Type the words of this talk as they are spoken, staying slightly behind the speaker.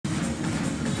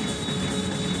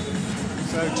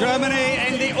So Germany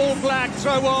in the all-black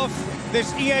throw-off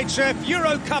this EHF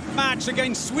Euro Cup match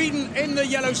against Sweden in the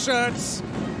yellow shirts.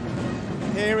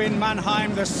 Here in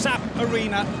Mannheim, the SAP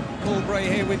Arena. Paul Bray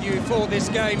here with you for this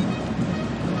game.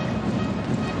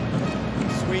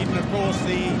 Sweden, of course,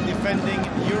 the defending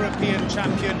European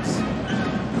champions.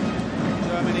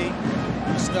 Germany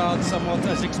starts somewhat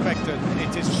as expected.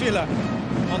 It is Schiller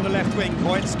on the left wing,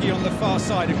 Boetski on the far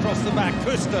side, across the back,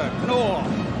 Küster, Knorr,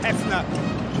 Hefner,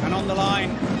 and on the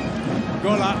line,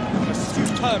 Gola, a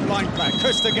superb line play.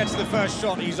 Küster gets the first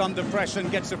shot, he's under pressure and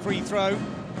gets a free throw.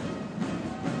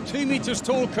 2 meters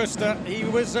tall, Küster. He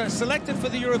was selected for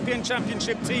the European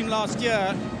Championship team last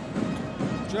year.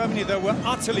 Germany, though, were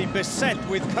utterly beset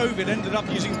with COVID, ended up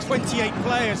using 28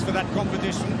 players for that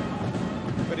competition.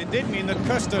 But it did mean that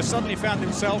Küster suddenly found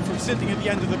himself from sitting at the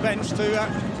end of the bench to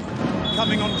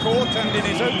coming on court, and in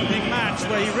his opening match,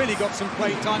 where he really got some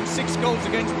play time, 6 goals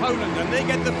against Poland, and they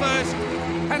get the first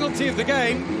penalty of the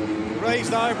game.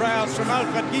 Raised eyebrows from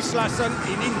Alfred Gislason.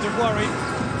 He needn't have worried.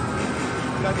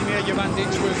 Vladimir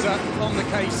Jovandic was on the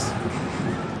case.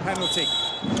 Penalty.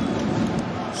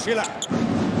 Schiller.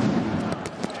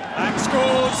 And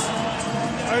scores.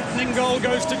 Opening goal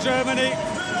goes to Germany.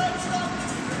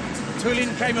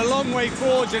 Tullin came a long way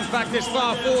forwards, in fact, as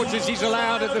far forwards as he's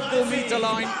allowed at the 4-meter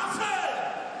line.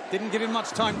 Didn't give him much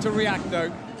time to react,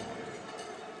 though.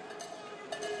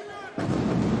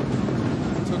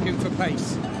 Took him for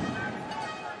pace.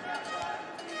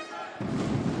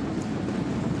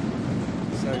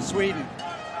 So Sweden,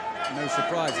 no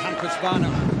surprise. Hampus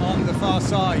Werner on the far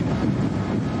side.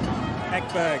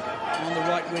 Ekberg on the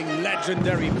right wing,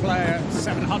 legendary player.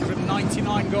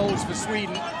 799 goals for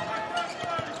Sweden.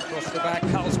 Across the back,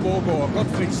 Karlsborger,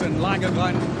 Gottfriedsen,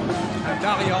 Lagergren, and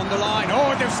Daria on the line.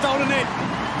 Oh, they've stolen it!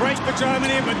 Break for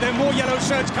Germany, but there are more yellow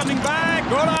shirts coming back.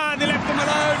 Gola, they left them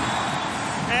alone.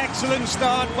 Excellent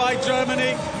start by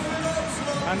Germany.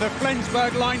 And the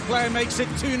Flensburg line player makes it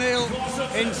 2-0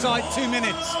 inside 2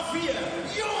 minutes. A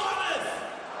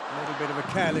little bit of a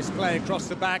careless play across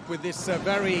the back with this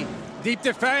very deep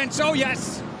defense. Oh,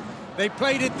 yes! They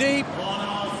played it deep.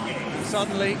 And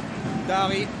suddenly,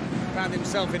 Dari found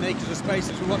himself in acres of space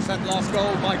as we watched that last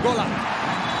goal by Gola.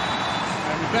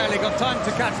 And he barely got time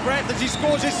to catch breath as he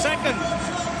scores his second.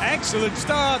 Excellent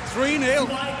start, 3-0.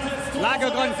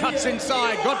 Lagergren cuts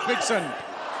inside, Gottfriedsen.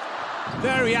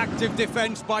 Very active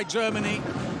defense by Germany.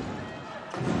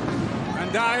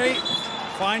 And Dari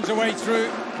finds a way through.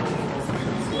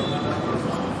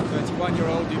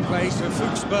 31-year-old who plays for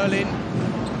Fuchs Berlin.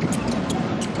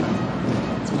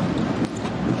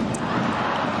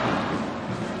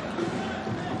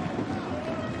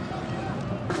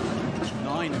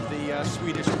 Of the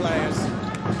Swedish players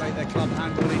play their club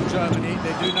handball in Germany.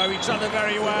 They do know each other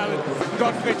very well.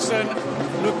 Gottfriedsen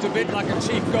looked a bit like a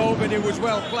cheap goal, but it was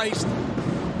well placed.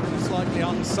 A slightly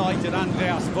unsighted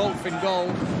Andreas Wolf in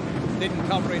goal. Didn't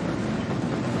cover it.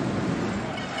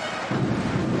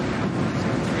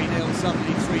 So 3-0,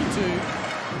 suddenly 3-2.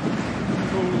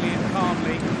 Coolly and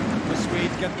calmly, the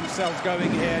Swedes get themselves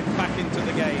going here, back into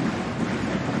the game.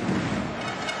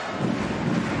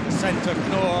 Centre,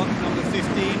 Knorr, number 15,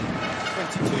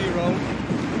 22-year-old.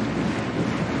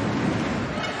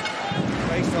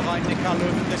 Plays for Heinrich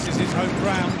Kalum, this is his home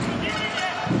ground.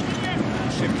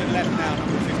 Shifted left now,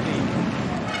 number 15.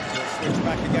 We'll switch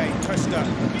back again, Küster,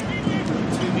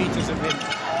 2 meters of him.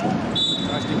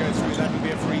 Tries to go through, that would be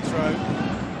a free throw.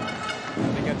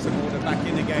 They get some order back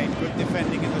in the game, good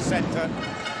defending in the centre.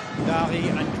 Dari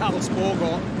and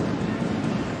Karlsborger.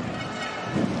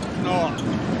 Knorr.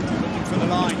 For the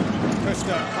line,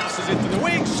 Küster passes into the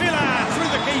wing, Schiller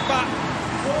through the keeper.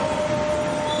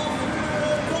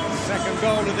 Second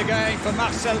goal of the game for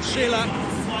Marcel Schiller.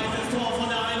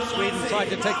 Sweden tried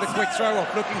to take the quick throw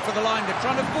off, looking for the line. They're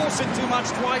trying to force it too much,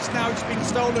 twice now it's been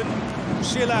stolen.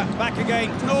 Schiller back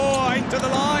again, Knorr into the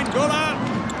line, Gola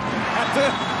had to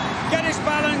get his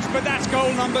balance, but that's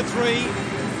goal number 3.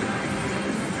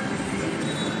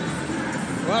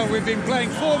 Well, we've been playing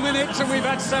 4 minutes and we've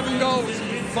had 7 goals.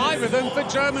 5 of them for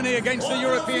Germany against the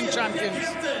European champions.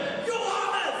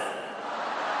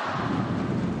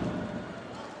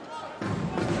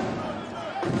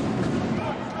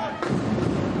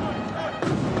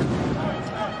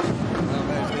 Well,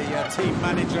 there's the team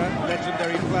manager,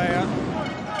 legendary player,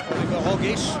 Oliver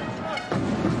Rogisch.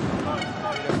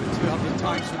 Played over 200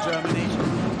 times for Germany.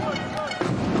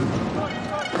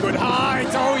 Good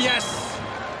height, oh yes!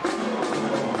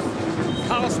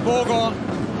 Karlsborger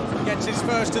gets his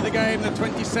first of the game, the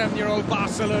 27-year-old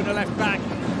Barcelona left-back.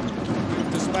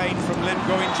 Moved to Spain from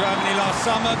Lemgo in Germany last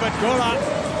summer, but Gola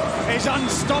is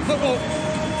unstoppable.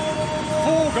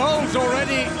 4 goals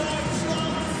already.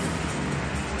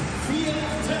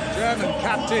 German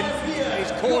captain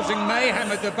is causing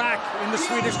mayhem at the back in the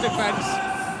Swedish defence.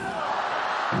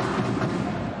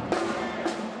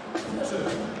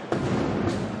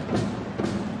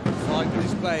 5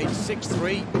 minutes played,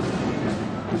 6-3.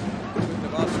 Couldn't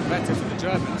have asked for better for the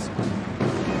Germans.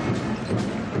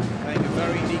 Playing a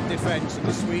very deep defence, and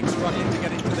the Swedes struggling to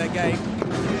get into their game.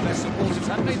 Their supporters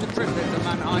have made the trip into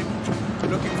Mannheim,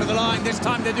 looking for the line. This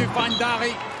time they do find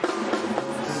Dari.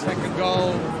 Second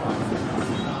goal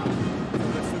for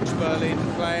the Fuchs Berlin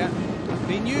player.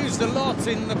 Been used a lot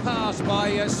in the past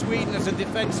by Sweden as a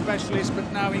defence specialist,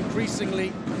 but now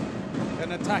increasingly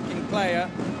an attacking player.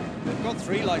 They've got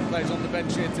 3 light players on the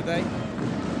bench here today.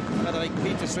 Frederik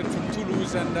Petersen from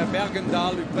Toulouse and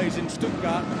Bergendahl, who plays in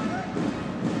Stuttgart.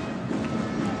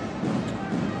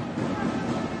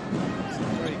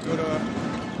 Good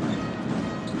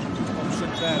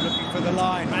options there, looking for the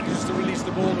line, manages to release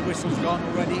the ball, the whistle's gone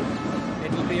already.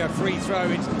 It'll be a free throw,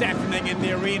 it's deafening in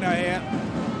the arena here,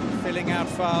 filling out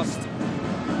fast.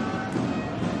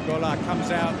 Gola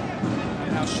comes out,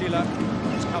 and now Schiller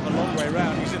has come a long way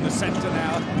round, he's in the centre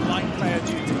now, line player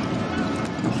duty.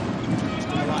 Just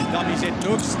on the line, dummies it,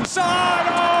 looks inside,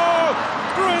 oh!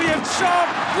 Brilliant shot,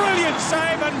 brilliant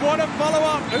save, and what a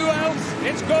follow-up, who else?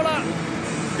 It's Gola.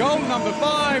 Goal number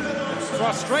 5.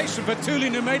 Frustration for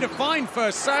Thulin, who made a fine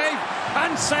first save,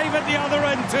 and save at the other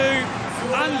end too.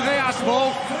 Andreas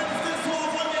Wolf.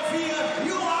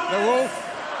 The Wolf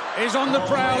is on the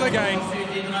prowl again.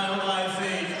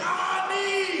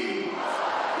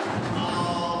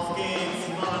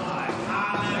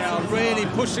 They are really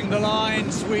pushing the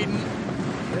line, Sweden.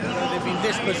 They've been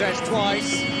dispossessed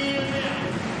twice.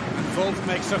 And Wolf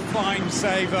makes a fine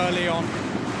save early on.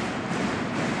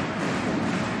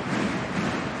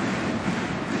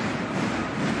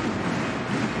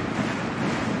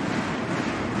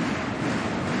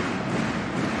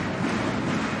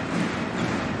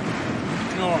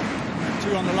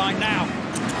 Two on the line now,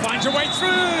 finds a way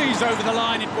through, he's over the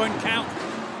line, it won't count,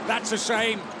 that's a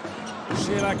shame.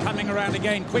 Schiller coming around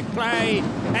again, quick play,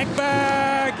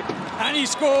 Ekberg, and he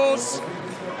scores.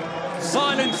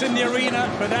 Silence in the arena,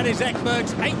 but that is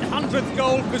Ekberg's 800th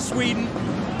goal for Sweden.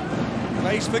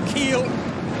 Plays for Kiel,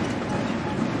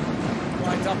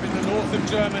 right up in the north of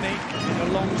Germany, a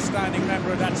long-standing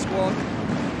member of that squad.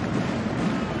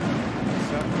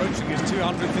 Approaching his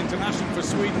 200th international for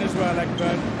Sweden as well,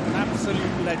 Ekberg, an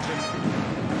absolute legend.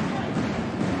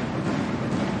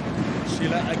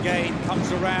 Schiller again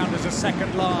comes around as a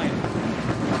second line.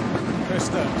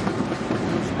 Köster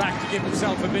moves back to give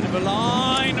himself a bit of a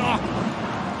line. Oh,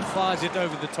 fires it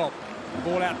over the top.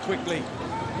 Ball out quickly.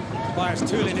 Fires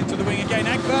Thulin into the wing again.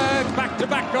 Ekberg,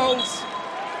 back-to-back goals.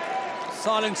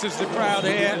 Silences the crowd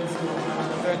here.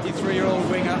 33-year-old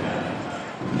winger.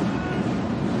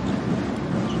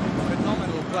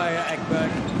 Player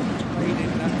Ekberg, played in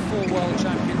 4 World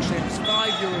Championships,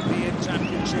 5 European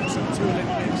Championships and 2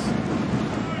 Olympics.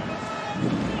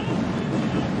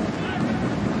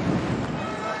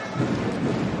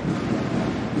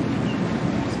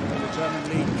 So the German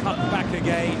lead cut back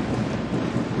again.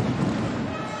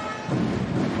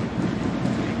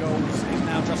 3 goals is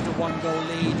now just a 1-goal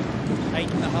lead,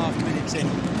 8.5 minutes in.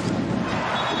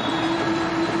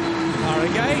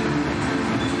 Again.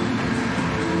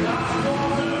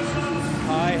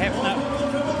 Hi, Hefner.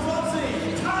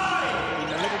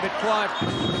 Been a little bit quiet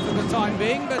for the time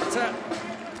being, but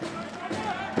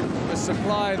the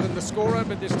supplier than the scorer,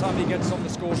 but this time he gets on the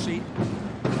score sheet.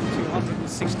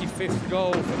 265th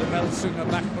goal for the Melsunger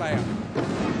back player.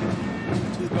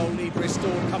 2-goal lead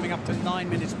restored, coming up to 9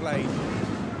 minutes played.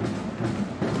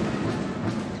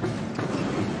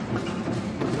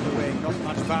 Not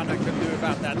much Vanna can do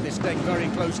about that. This deck very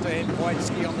close to him.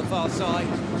 Wojtski on the far side.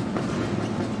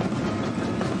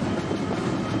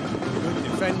 Good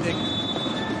defending.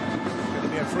 Going to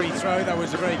be a free throw. That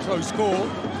was a very close call.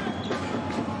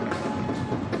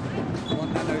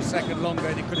 1 nanosecond longer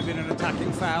and it could have been an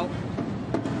attacking foul.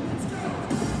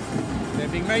 They're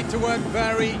being made to work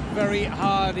very, very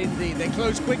hard indeed. They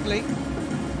close quickly.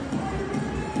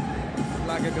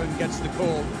 Lagergren gets the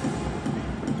call.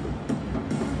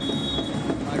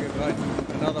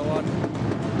 Another one,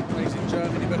 plays in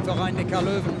Germany, but for Rhein-Neckar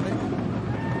Löwen,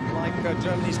 like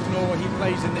Germany's Knorr, he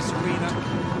plays in this arena.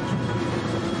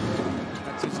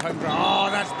 That's his home ground. Oh,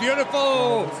 that's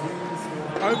beautiful!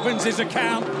 Opens his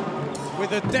account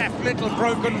with a deft little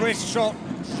broken wrist shot,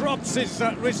 drops his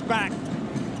wrist back,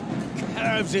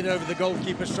 curves it over the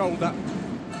goalkeeper's shoulder,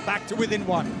 back to within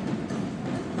 1.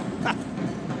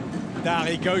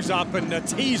 Dari goes up and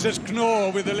teases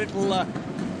Knorr with a little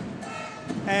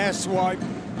air swipe.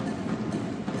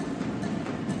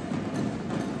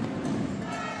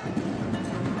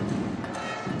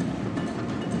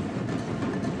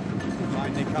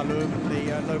 Rhein-Neckar Löwen,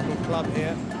 the local club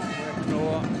here, where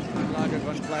Knorr,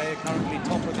 Lagergrund player, currently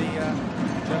top of the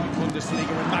German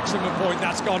Bundesliga with maximum point.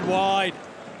 That's gone wide.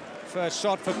 First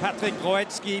shot for Patrick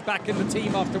Groetzky, back in the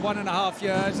team after 1.5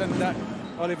 years, and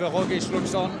Oliver Rogic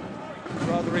looks on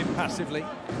rather impassively.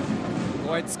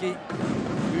 Groetzky,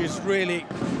 who is really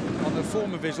on the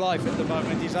form of his life at the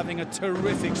moment, he's having a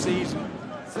terrific season.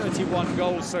 31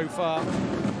 goals so far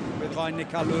with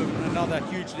Rhein-Neckar Löwen, another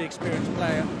hugely experienced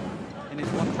player in his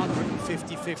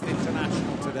 155th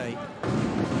international today.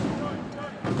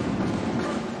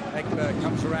 Ekberg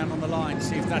comes around on the line,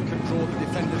 see if that can draw the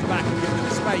defenders back and give them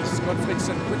the space.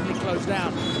 Gottfriedsen quickly closed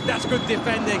down. That's good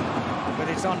defending, but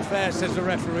it's unfair, says the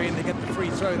referee, and they get the free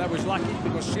throw. That was lucky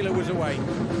because Schiller was away.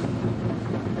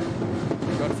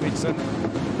 Gottfriedsen,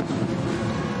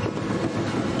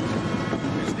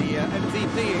 who's the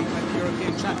MVP at the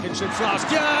European Championships last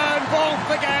year, and Wolf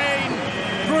again!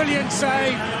 Brilliant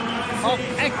save of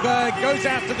Ekberg, goes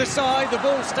out to the side, the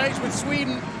ball stays with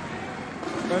Sweden.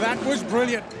 So that was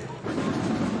brilliant.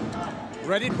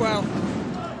 Read it well.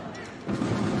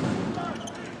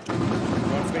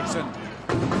 Gottfriedsen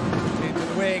into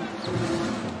the wing.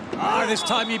 This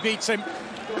time he beats him.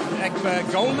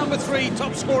 Ekberg, goal number 3,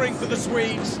 top scoring for the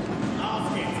Swedes.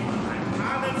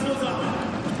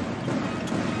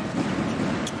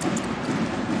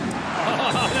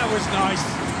 That was nice.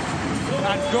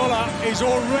 And Gola is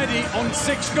already on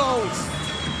 6 goals.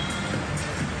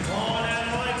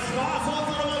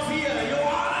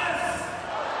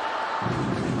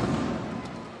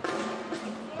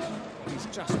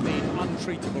 Just been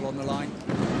untreatable on the line.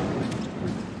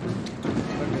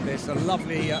 Look at this, a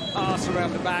lovely pass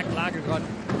around the back, Lagergrund.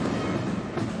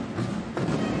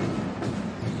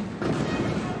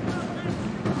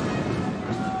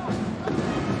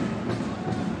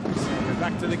 So we're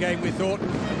back to the game we thought.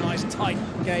 A nice tight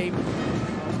game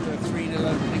after a 3-0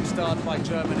 opening start by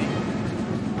Germany.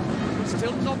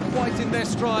 Still not quite in their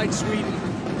stride, Sweden.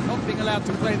 Not being allowed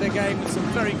to play their game with some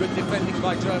very good defending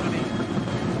by Germany.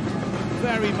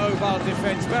 Very mobile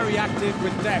defence, very active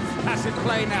with depth. Passive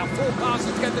play now, 4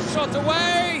 passes to get the shot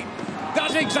away.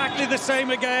 Does exactly the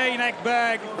same again,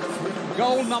 Ekberg.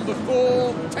 Goal number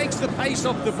 4, takes the pace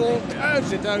off the ball,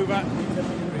 curves it over.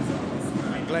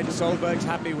 And Glenn Solberg's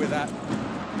happy with that.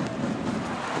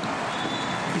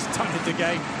 He's done it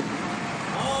again.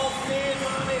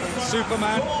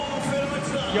 Superman,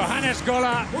 Johannes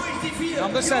Gola,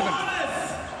 number 7.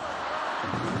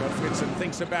 Gottfriedsen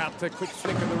thinks about a quick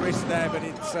flick of the wrist there, but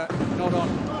it's not on.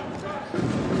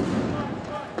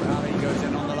 Now he goes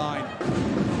in on the line.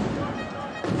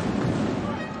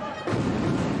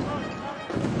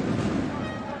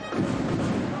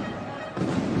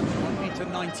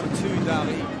 1.92 m,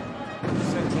 Dari.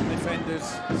 Central defenders,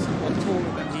 somewhat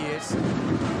taller than he is.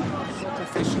 Shot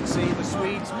efficiency, the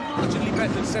Swedes marginally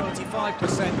better,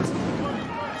 75%.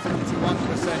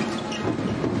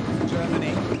 71%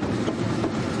 Germany.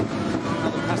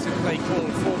 Another passive play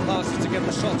called, 4 passes to get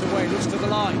the shot away, looks to the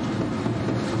line.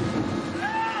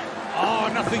 Oh,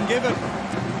 nothing given.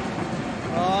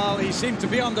 Well, he seemed to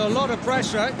be under a lot of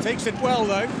pressure, takes it well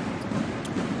though.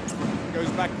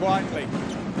 Goes back quietly.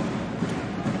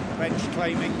 Bench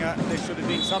claiming there should have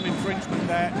been some infringement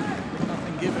there, but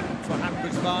nothing given for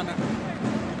Handball.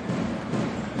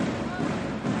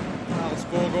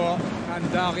 Karlsborger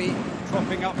and Dari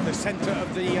propping up the centre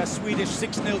of the Swedish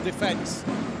 6-0 defence.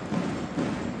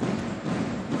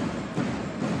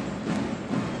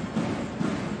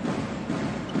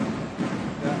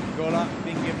 Gola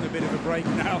being given a bit of a break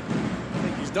now. I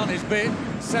think he's done his bit.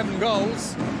 7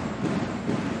 goals.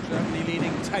 Germany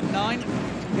leading 10-9.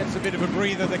 Gets a bit of a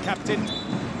breather, the captain.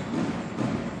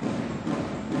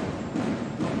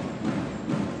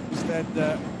 Instead,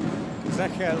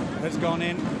 Zechel has gone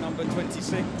in, number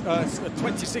 26,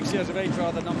 26 years of age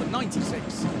rather, number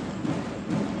 96.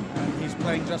 And he's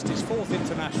playing just his 4th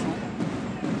international.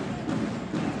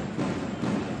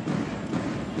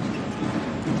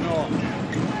 No.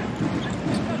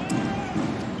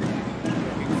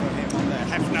 Looking for him on there.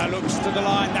 Hefner looks to the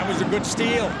line, that was a good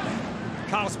steal.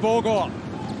 Karlsborger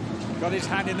got his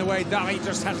hand in the way. Dari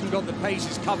just hasn't got the pace.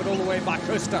 He's covered all the way by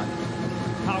Köster.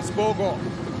 Karlsborger.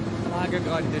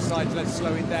 Lagergrund decides let's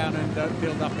slow it down and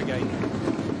build up again.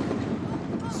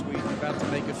 Sweden about to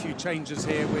make a few changes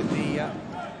here with the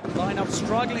lineup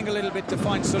struggling a little bit to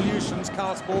find solutions.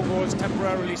 Karlsborger has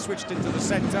temporarily switched into the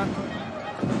centre.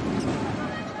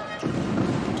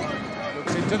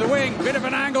 Looks into the wing. Bit of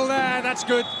an angle there. That's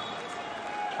good.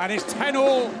 And it's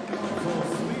 10-all.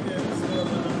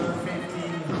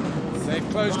 They've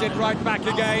closed it right back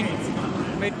again,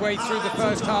 midway through the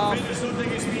first half.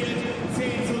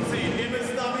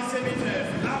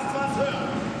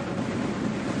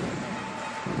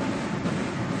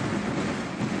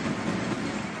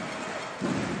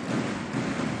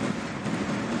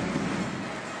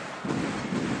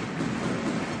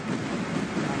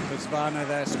 Hampus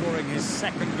there, scoring his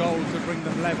second goal to bring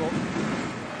them level.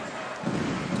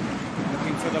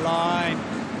 Looking for the line.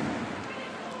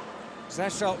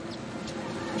 Zeszol,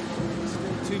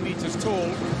 still 2 meters tall.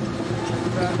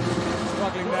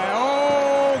 Struggling there.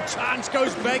 Oh, chance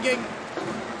goes begging.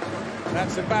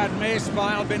 That's a bad miss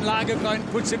by Albin Lagergren,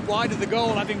 puts it wide of the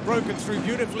goal, having broken through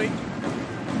beautifully.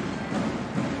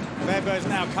 Weber has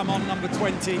now come on, number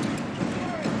 20.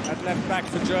 At left back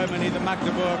for Germany, the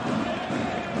Magdeburg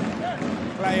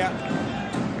player.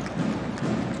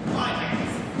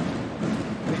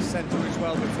 His centre as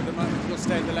well, but for the moment he'll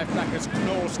stay at the left back as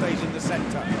Knorr stays in the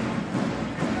centre.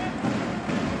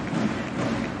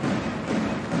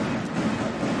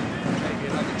 Maybe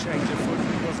another change of foot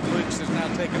because Brooks has now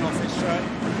taken off his shirt.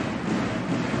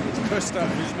 It's Köster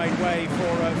who's made way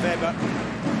for Weber.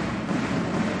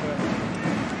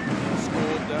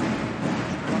 Scored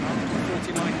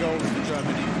 149 goals for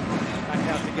Germany. Back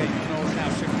out again, Knorr's now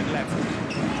shifted left.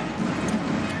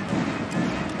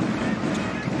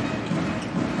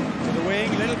 To the wing,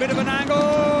 a little bit of an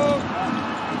angle.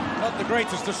 Not the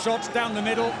greatest of shots, down the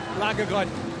middle. Lagergren.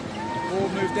 Ball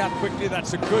moved out quickly,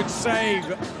 that's a good save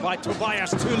by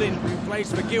Tobias Tullin, who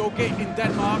plays for Georgi in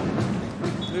Denmark.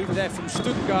 Moved there from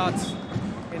Stuttgart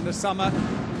in the summer.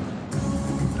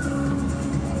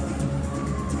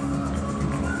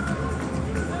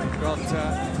 Got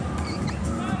there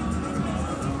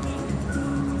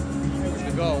was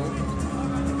the goal,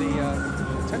 the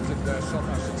attempted shot, I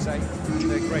should say.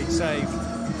 A great save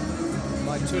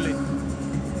by Tullin.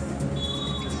 A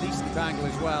decent angle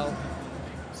as well.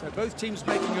 So both teams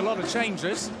making a lot of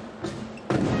changes.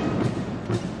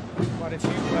 Quite a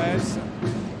few players,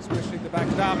 especially the back.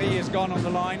 Dari is gone on the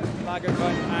line.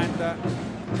 Lagergren and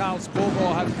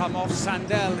Karlsborger have come off.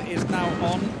 Sandell is now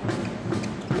on,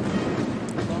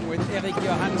 along with Erik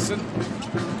Johansson.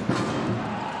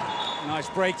 Nice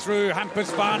breakthrough.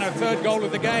 Hampus, third goal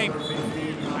of the game.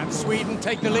 And Sweden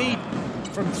take the lead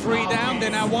from 3 down.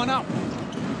 They're now 1 up.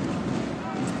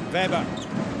 Weber.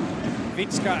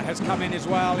 Vitska has come in as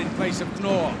well in place of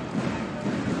Knorr.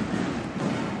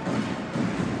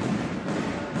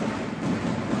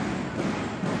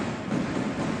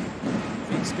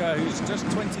 Vitska, who's just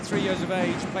 23 years of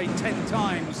age, played 10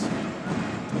 times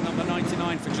with number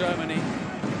 99 for Germany,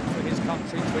 for his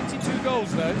country. 22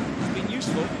 goals, though. It's been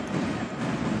useful.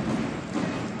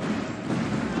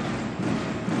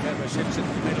 Weber shifts into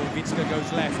the middle. Vitska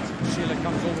goes left. Schiller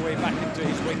comes all the way back into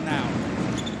his wing now.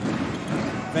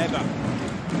 Weber.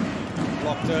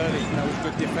 Blocked early. That was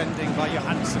good defending by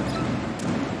Johansson.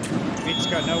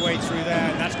 Vitska, no way through there,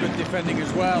 and that's good defending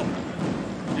as well.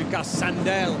 Lukas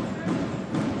Sandell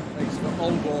plays for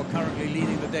Aalborg, currently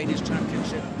leading the Danish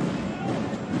championship.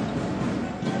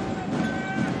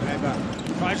 Weber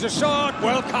tries a shot,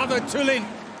 well covered, Tullin.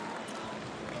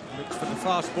 Looks for the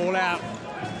fast ball out.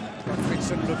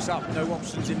 Gottfriedsen looks up, no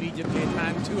options immediately at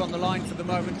hand. 2 on the line for the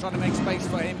moment, trying to make space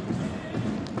for him.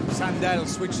 Sandell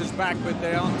switches back, but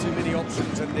there aren't too many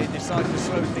options, and they decide to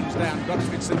slow things down.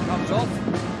 Gottfriedsen comes off.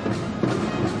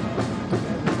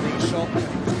 There's the shot, and it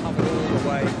was covered all the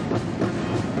way.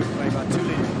 Good play by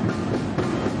Tullin.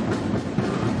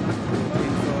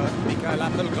 In for Mikael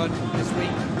Appelgren this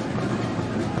week.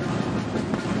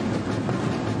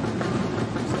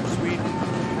 So Sweden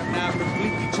have now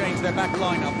completely changed their back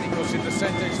lineup, because in the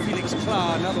centre is Felix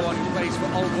Klar, another one who plays for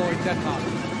Aalborg in Denmark.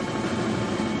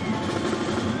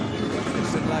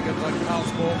 Lagergren,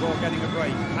 Karlsborger getting a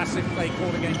break. Massive play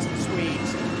called against the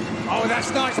Swedes. Oh,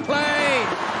 that's nice play!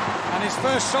 And his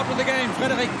first shot of the game,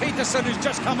 Frederik Petersen, who's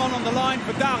just come on the line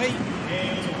for Dari,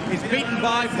 is beaten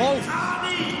by Wolf.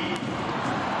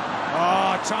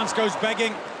 Oh, chance goes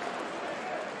begging.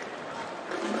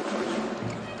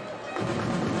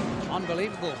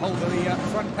 Unbelievable hold of the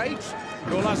front page.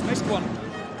 Golas missed one.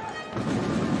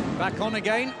 Back on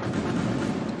again.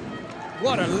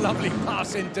 What a lovely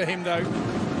pass into him, though,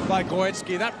 by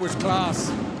Groedzki. That was class.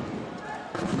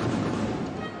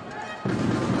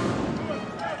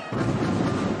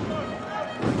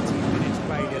 18 minutes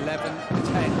played,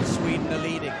 11-10. Sweden are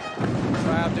leading.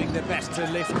 Crowd doing their best to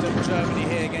lift Germany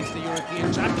here against the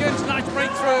European champions. Nice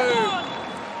breakthrough.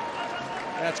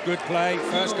 That's good play.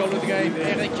 First goal of the game,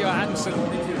 Erik Johansson.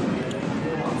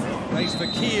 Plays for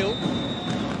Kiel.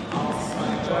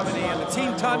 Germany, and the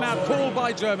team timeout called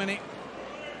by Germany.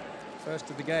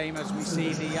 First of the game, as we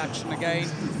see the action again.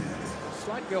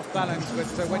 Slightly off balance,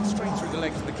 but went straight through the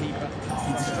legs of the keeper.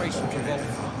 Frustration for Wolf.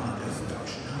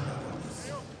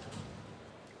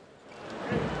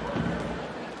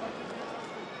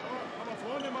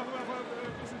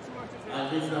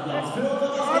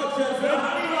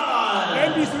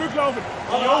 Andy zurücklaufen.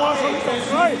 Johansson ist auf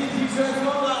 3.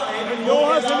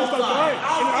 Johansson ist auf 3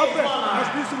 in der Abwehr. Da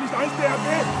spielst du nicht 1 DRB,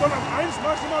 sondern 1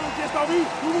 maximal und gehst auf ihn.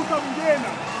 Du musst auf ihn gehen.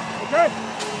 Okay?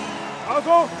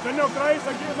 Also, wenn er auf 3 ist,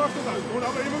 dann machst du das. Und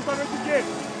aber ihr müsst dann richtig gehen.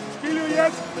 Spielen wir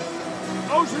jetzt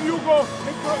außen Jugo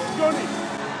mit Johnny.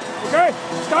 Okay?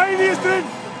 Steini ist drin.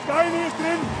 Steini ist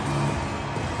drin.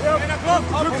 Ja,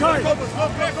 Türkei. Ein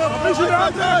bisschen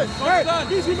warten. Hey, ein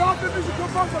bisschen warten, ein bisschen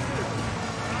Kopf auf.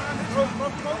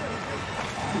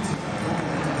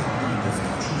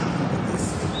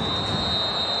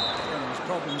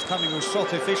 Problems coming with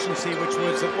shot efficiency, which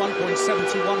was at 1.71%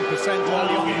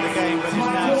 early on in the game, but is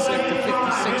now slipped to 56%.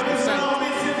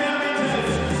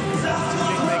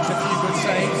 Tuling makes a few good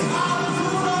saves.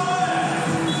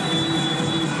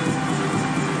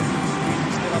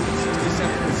 Still up at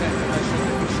 67% of their shot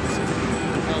efficiency,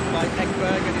 held by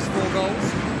Ekberg and his 4 goals.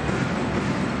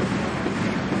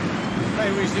 Play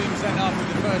resumes then after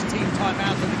the first team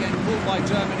timeout of the game, pulled by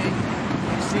Germany.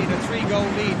 We've seen a 3-goal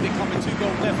lead become a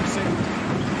 2-goal deficit.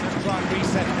 Just try and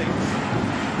reset things.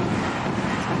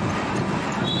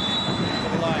 For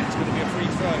the line, it's going to be a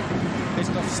free throw.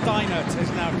 Christoph Steinert has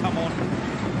now come on.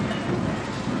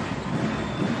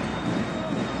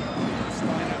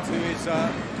 Steinert, who is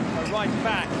a right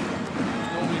back,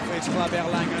 normally for his club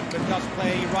Erlangen, but does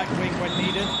play right wing when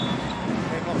needed.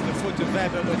 Came off the foot of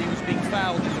Weber when he was being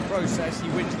fouled in the process. He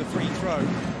wins the free throw.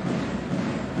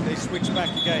 They switch back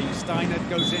again. Steinert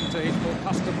goes into his more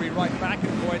customary right back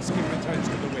and Goetzky returns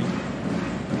to the wing.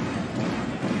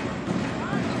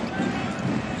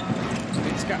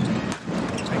 Winska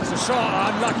takes a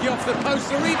shot, unlucky off the post.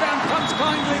 The rebound comes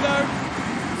kindly though.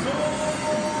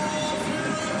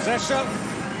 Zescher.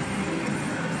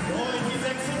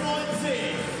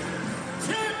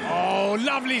 Oh,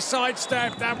 lovely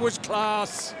sidestep. That was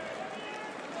class.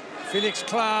 Felix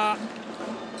Klar.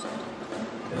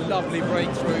 Lovely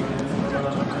breakthrough.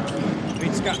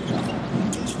 Winska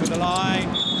to the line.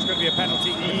 It's going to be a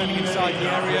penalty defending inside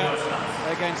the area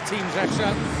against Team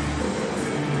Zescher.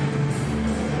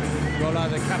 Gola,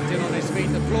 the captain, on his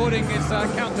feet, applauding his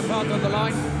counterpart on the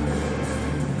line.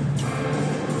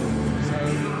 So,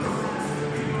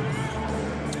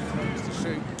 throws to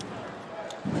shoot.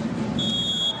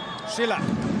 Schiller.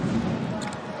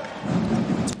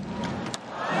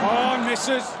 Oh,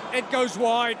 misses. It goes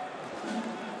wide.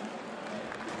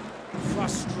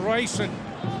 Frustration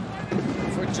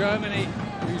for Germany,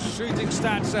 whose shooting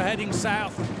stats are heading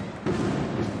south.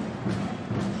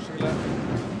 Schiller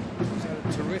has had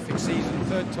a terrific season,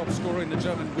 3rd top scorer in the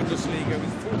German Bundesliga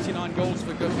with 49 goals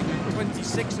for Göttingen,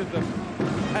 26 of them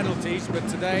penalties, but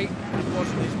today it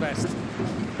wasn't his best.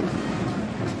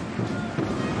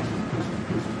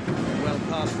 Well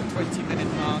past the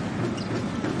 20-minute mark.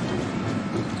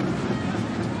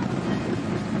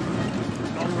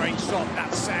 Long-range shot,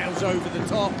 that sails over the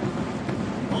top.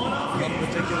 Not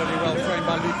particularly well framed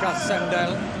by Lukas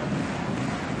Sendel.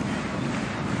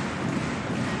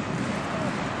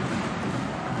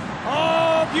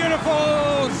 Oh,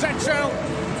 beautiful! Zetchel.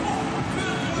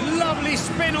 Lovely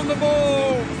spin on the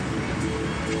ball.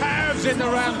 Curves it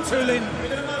around Tuling.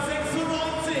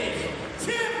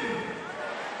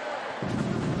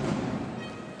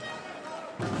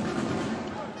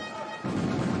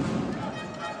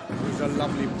 A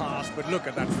lovely pass, but look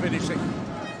at that finishing.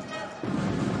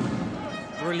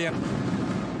 Brilliant.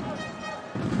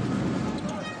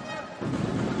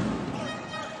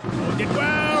 Oh, did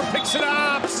well, picks it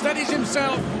up, steadies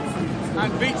himself,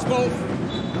 and beats both.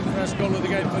 First goal of the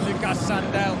game for Lukas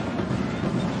Sandell.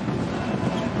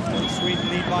 Sweden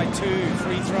lead by 2,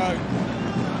 free throw.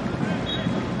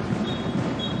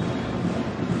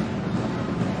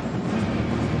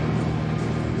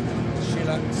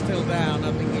 Still down,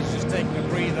 I think he's just taking a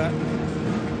breather.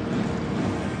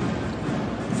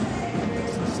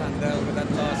 Sandell with that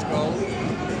last goal.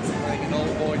 Playing in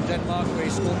Aalborg in Denmark, where he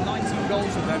scored 19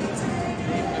 goals with them.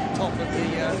 Even at the top of the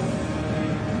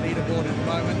leaderboard at the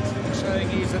moment. Showing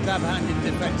he's a dab hand in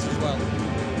defence as well.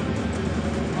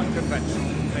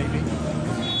 Unconventional, maybe,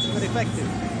 but effective.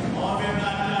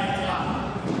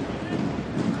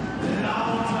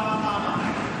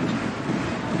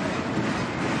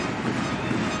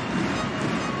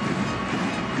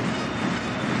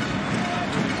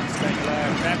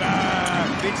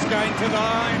 It's going to the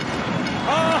line.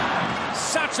 Oh,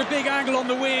 such a big angle on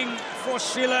the wing for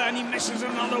Schiller, and he misses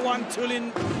another one.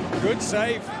 Tuling, good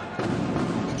save.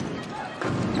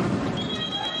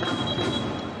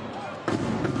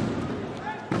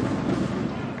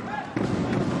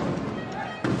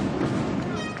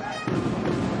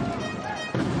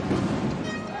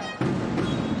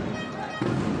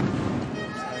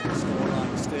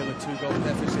 2-goal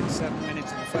deficit, 7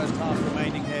 minutes of the first half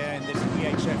remaining here in this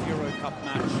EHF Euro Cup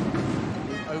match.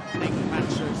 The opening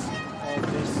matches of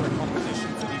this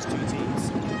competition for these two teams.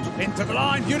 Into the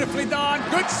line, beautifully done,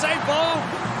 good save ball,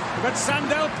 but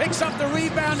Sandell picks up the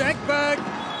rebound, Ekberg.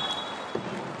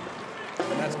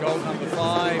 And that's goal number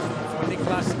 5 for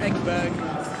Niklas Ekberg.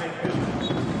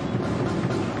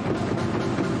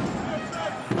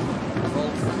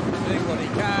 Doing what he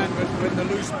can, but when the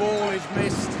loose ball is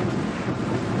missed,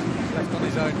 he's left on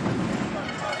his own.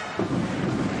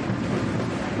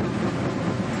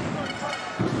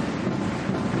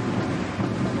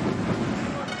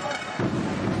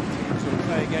 Teams will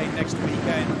play again next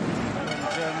weekend when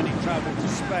Germany travel to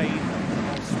Spain,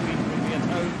 while Sweden will be at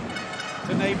home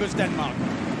to neighbours Denmark.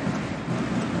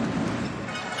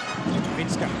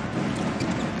 Vinska.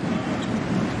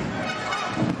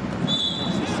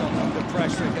 Under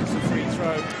pressure, gets a free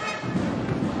throw.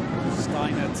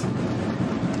 Steinert.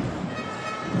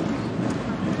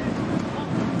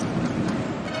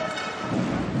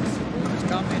 Supporters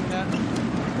come in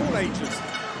all ages.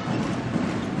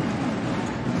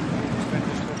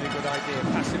 Defenders, probably a good idea.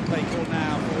 Passive play call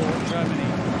now for Germany.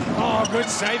 Oh, good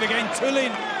save again.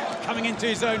 Tullin coming into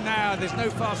his own now. There's no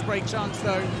fast break chance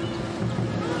though.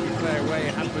 Play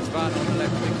away. Hampers Van on the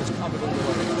left wing was covered all the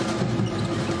way.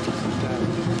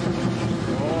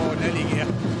 Oh, Nelly here,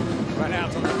 ran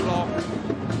out on the clock.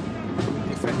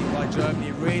 Defending by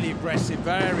Germany, really aggressive,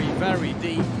 very, very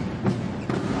deep.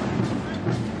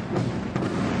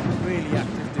 Really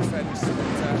active defence.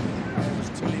 As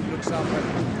Tullin looks up,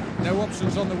 and no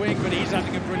options on the wing, but he's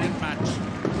having a brilliant match.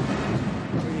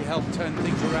 Really helped turn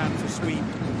things around for Sweden.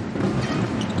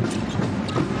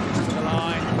 To the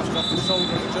line, comes off the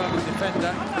shoulder of the German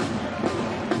defender.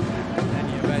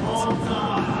 Any event.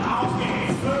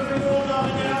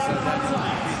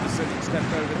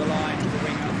 Stepped over the line to the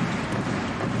winger.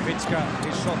 Vitska,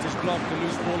 his shot is blocked, the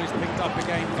loose ball is picked up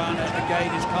again. Vanna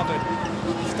again is covered.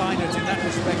 Steinert in that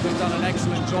respect has done an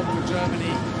excellent job for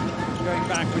Germany, going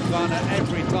back with Vanna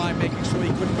every time, making sure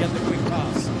he couldn't get the quick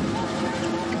pass.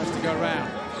 Has to go round,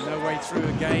 no way through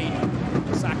again.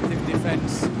 This active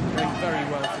defence going very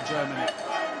well for Germany.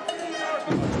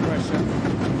 Too much pressure.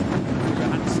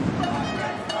 Johansson.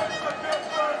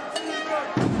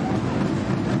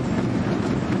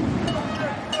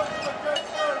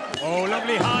 Oh,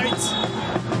 lovely height,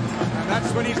 and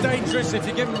that's when he's dangerous, if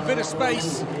you give him a bit of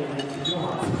space.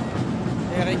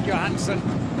 Erik Johansson,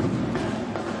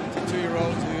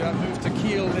 22-year-old who moved to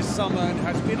Kiel this summer and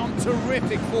has been on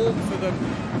terrific form for them.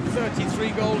 33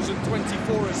 goals and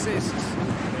 24 assists.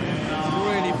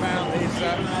 Really found his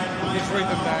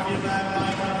rhythm there.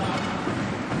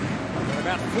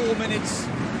 About 4 minutes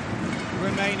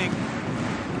remaining.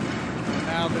 And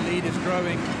now the lead is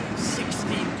growing.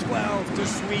 16-12 to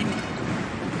Sweden.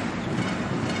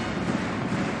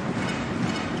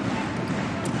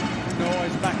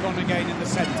 Noise back on again in the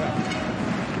centre.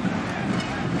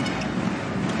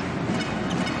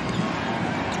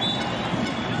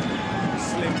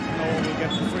 Slim Noel will get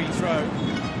the free throw. A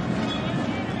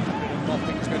bit of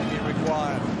mopping is going to be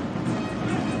required.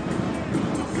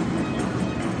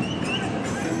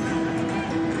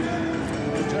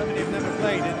 Germany have never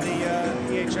played in the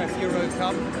EHF Euro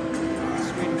Cup.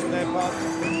 Sweden, for their part, the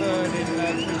third in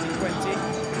 2020.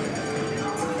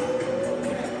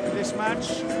 This match,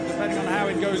 depending on how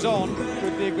it goes on,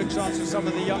 could be a good chance for some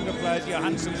of the younger players.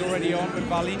 Johansson's already on, but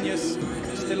Valinius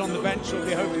still on the bench. Will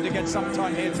be hoping to get some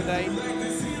time here today.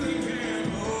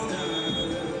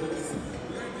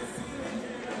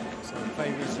 So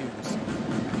play resumes.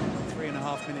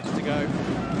 3.5 minutes to go.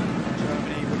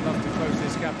 Germany would love to close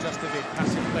this gap just a bit.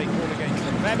 Passive play call against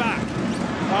them. Weber!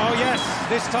 Oh yes,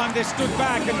 this time they stood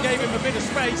back and gave him a bit of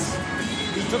space.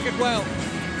 He took it well.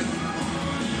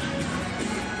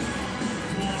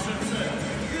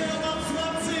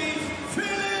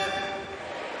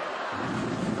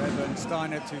 Weber and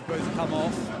Steinert, who both come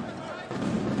off.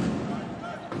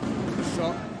 The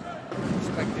shot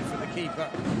expected for the keeper.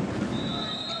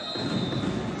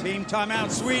 Team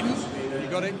timeout, Sweden. You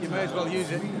got it, you may as well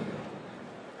use it.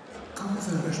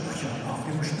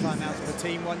 Timeouts per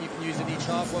team, one you can use in each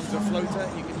half, one's a floater,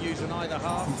 you can use in either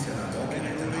half. And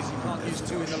the rule is you can't use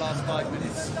two in the last 5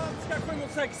 minutes.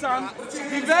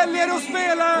 Vi väljer att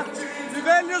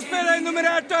spela i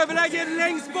numerärt överläge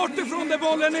längst bort ifrån där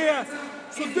bollen är.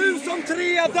 Så du som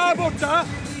trea där borta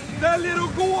väljer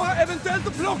att gå, eventuellt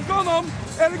att plocka honom,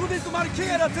 eller gå dit och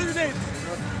markera tidigt.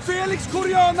 Felix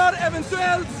koreanar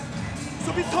eventuellt,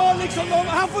 så vi tar liksom dem,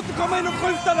 han får inte komma in och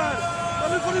skjuta där.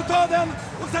 Nu får du ta den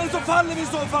och sen så faller vi i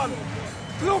så fall.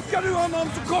 Plockar du honom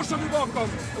så korsar vi bakom,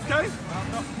 okej?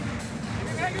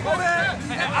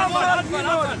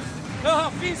 Anfall!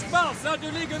 Ja, finsk Barca,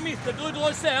 du ligger i mitten, du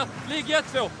drar isär, ligg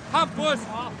 1-2. Hampus,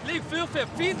 ligg 4-5,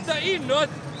 finta inåt.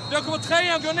 Då kommer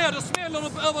trean gå ner, då smäller du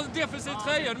över defensiv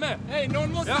trean med. Hej,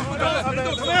 någon måste...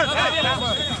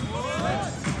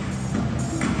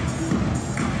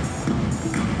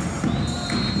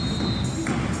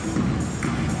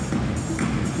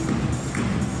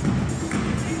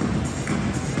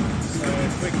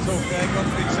 Quick talk there,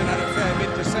 Gottfriedson had a fair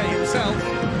bit to say himself.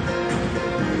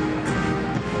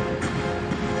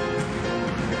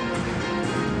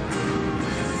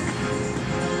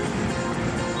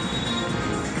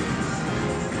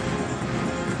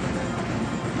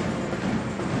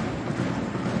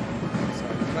 So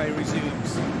play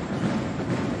resumes.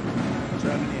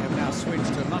 Germany have now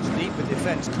switched to a much deeper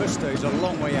defence. Kusto is a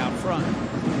long way out front.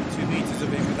 2 meters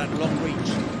of him with that long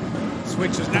reach.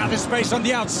 Switches now, the space on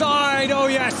the outside. Oh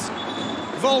yes,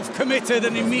 Wolf committed,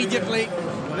 and immediately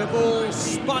the ball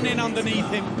spun in underneath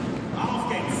him.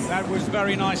 That was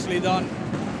very nicely done.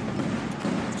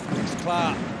 It's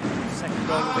Clark, second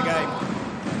goal of the game.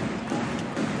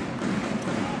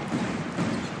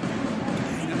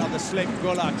 And another slip.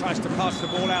 Gola tries to pass the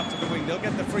ball out to the wing. They'll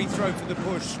get the free throw for the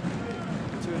push.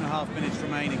 2.5 minutes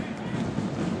remaining.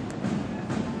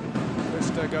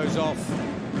 Kusto goes off.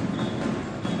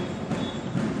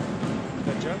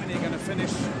 Germany are going to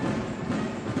finish with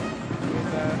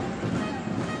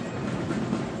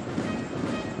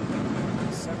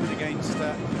 7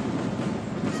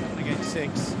 against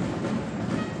 6.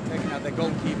 Taking out their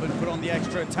goalkeeper and put on the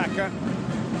extra attacker.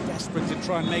 Desperate to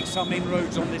try and make some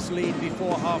inroads on this lead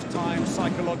before half-time.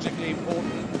 Psychologically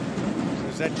important.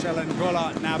 So Zetchel and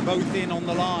Gola now both in on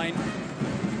the line.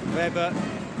 Weber,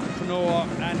 Knorr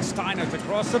and Steinert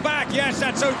across the back. Yes,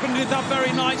 that's opened it up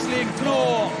very nicely, and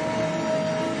Knorr,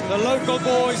 the local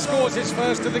boy, scores his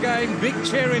first of the game. Big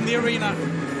cheer in the arena.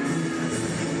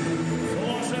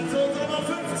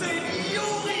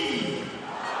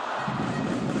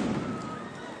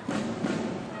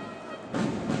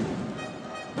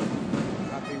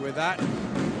 Happy with that.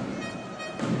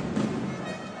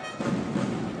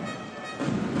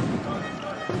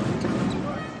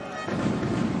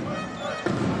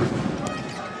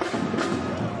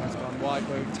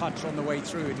 Touch on the way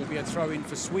through. It'll be a throw-in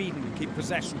for Sweden to keep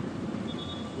possession.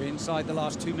 We're inside the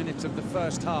last 2 minutes of the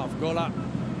first half. Gola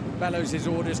bellows his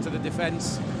orders to the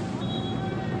defence.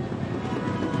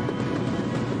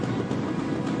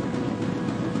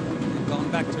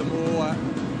 Gone back to a more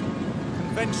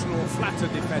conventional, flatter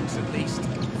defence at least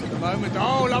for the moment.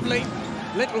 Oh, lovely.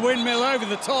 Little windmill over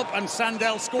the top, and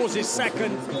Sandell scores his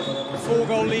second.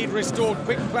 4-goal lead restored.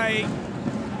 Quick play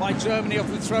by Germany off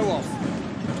the throw-off.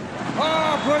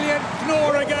 Oh, brilliant.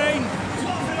 Knorr again.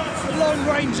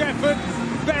 Long-range effort.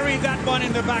 Buried that one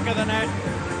in the back of the net.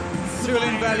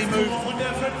 Tulin Valley move.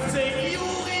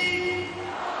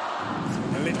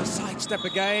 A little sidestep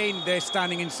again. They're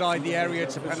standing inside the area.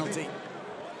 It's a penalty.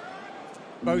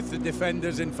 Both the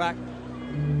defenders, in fact.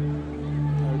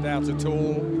 No doubt at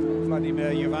all.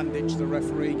 Vladimir Jovandic, the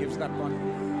referee, gives that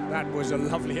one. That was a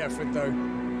lovely effort, though.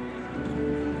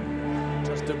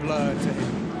 Just a blur to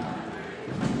him.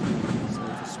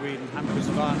 Sweden, Hampus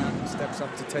Varna steps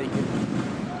up to take it.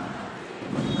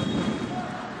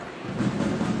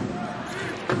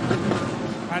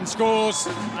 And scores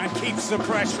and keeps the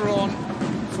pressure on.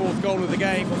 4th goal of the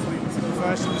game.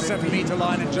 First from the 7-meter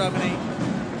line in Germany.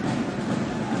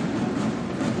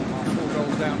 4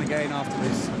 goals down again after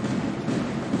this.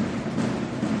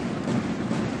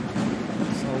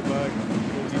 Solberg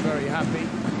will be very happy.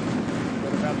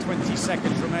 Got about 20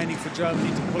 seconds remaining for Germany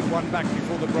to put one back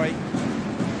before the break.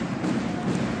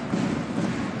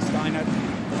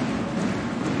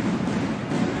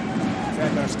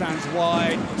 Weber stands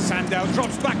wide. Sandell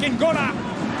drops back in. Gola.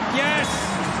 Yes.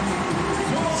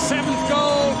 7th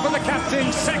goal for the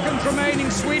captain. 2nd remaining.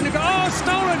 Sweden. Oh,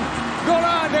 stolen.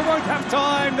 Gola. They won't have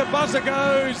time. The buzzer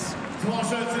goes.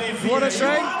 What a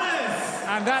shame.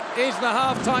 And that is the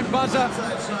half-time buzzer.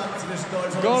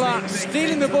 Gola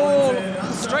stealing the ball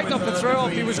straight off the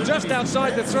throw-off. He was just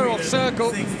outside the throw-off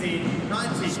circle.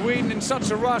 Sweden in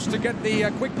such a rush to get the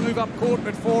quick move up court,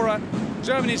 but for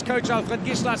Germany's coach Alfred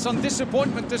Gislason,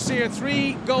 disappointment to see a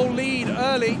 3-goal lead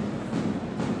early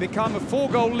become a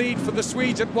 4-goal lead for the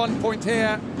Swedes at one point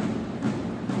here.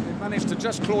 They managed to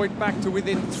just claw it back to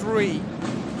within 3.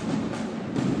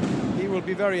 He will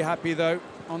be very happy, though,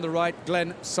 on the right,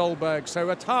 Glenn Solberg. So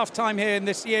at half-time here in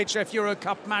this EHF Euro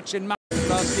Cup match in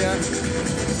last year.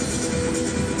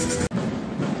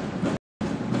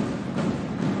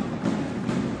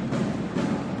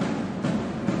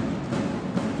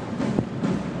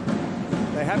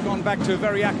 have gone back to a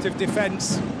very active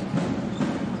defence.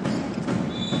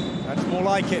 That's more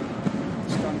like it.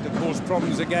 It's starting to cause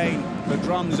problems again. The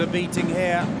drums are beating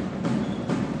here.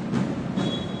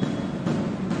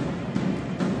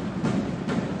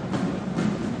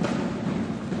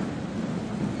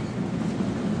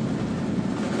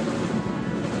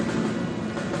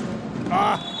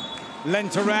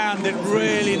 Lent around it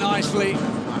really nicely.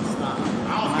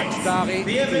 Max Dari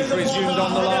is resumed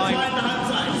on the line.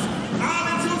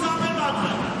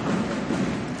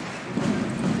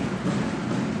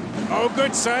 Oh,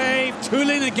 good save.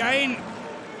 Tulin again.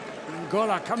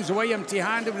 Gola comes away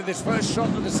empty-handed with his first shot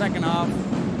of the second half.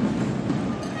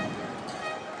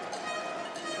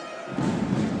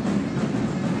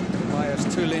 Tobias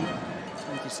Tulin,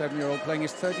 27-year-old, playing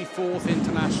his 34th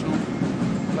international.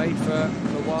 Played for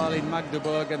a while in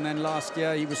Magdeburg, and then last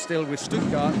year he was still with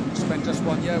Stuttgart. Spent just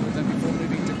 1 year with them before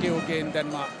moving to Georgia in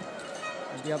Denmark.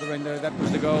 At the other end, that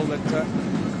was the goal that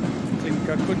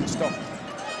Klimka couldn't stop.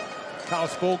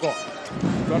 Karlsborger,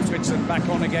 Gottfriedsen back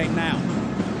on again now.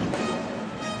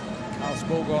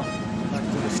 Karlsborger back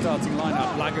to the starting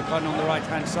lineup. Lagergren on the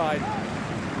right-hand side.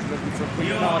 He's looking for a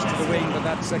quick pass to the wing, but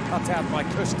that's cut out by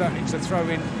Kuster. It's a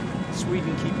throw-in.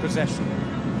 Sweden keep possession.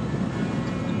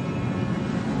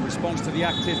 Response to the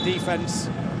active defence.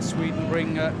 Sweden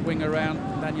bring wing around.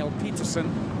 Daniel Peterson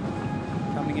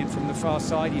coming in from the far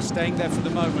side. He's staying there for the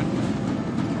moment.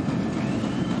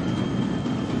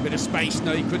 A bit of space.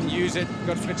 No, he couldn't use it.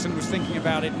 Gottfriedsen was thinking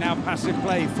about it. Now passive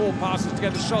play. 4 passes to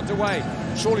get the shot away.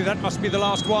 Surely that must be the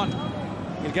last one.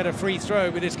 He'll get a free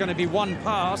throw, but it's going to be 1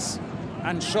 pass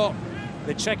and shot.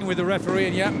 They're checking with the referee,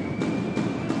 and yeah,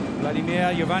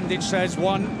 Vladimir Jovandic says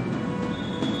 1.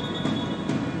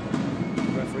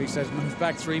 He says move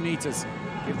back 3 meters,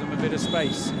 give them a bit of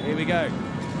space. Here we go.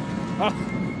 Oh,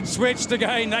 switched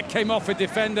again. That came off a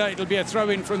defender. It'll be a throw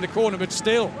in from the corner, but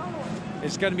still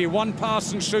it's going to be 1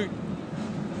 pass and shoot.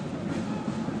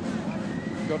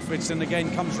 Gottfriedsen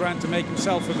again comes around to make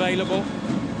himself available.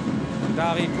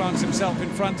 Dari plants himself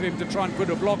in front of him to try and put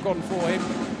a block on for him,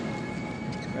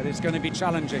 but it's going to be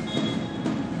challenging.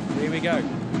 Here we go.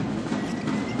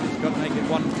 Got to make it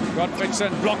 1.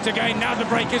 Gottfriedsen blocked again. Now the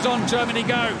break is on. Germany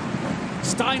go.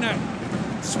 Steiner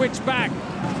switch back.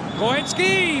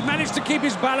 Goetzky managed to keep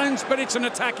his balance, but it's an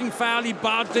attacking foul. He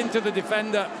barged into the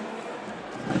defender.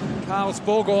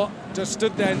 Karlsborger just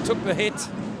stood there and took the hit.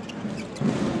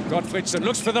 Gottfriedsen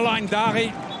looks for the line.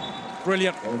 Dari.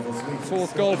 Brilliant.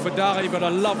 4th goal for Dari, but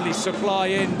a lovely supply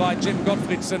in by Jim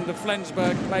Gottfriedsen, the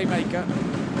Flensburg playmaker.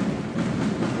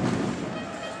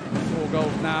 4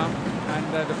 goals now.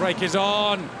 And the break is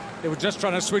on. They were just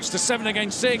trying to switch to 7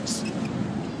 against 6.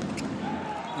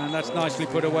 And that's nicely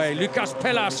put away. Lucas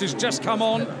Pellas, who's just come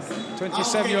on.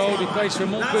 27-year-old, he plays for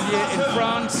Montpellier in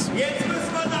France.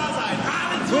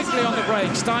 Quickly on the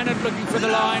break. Steiner looking for the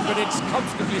line, but it's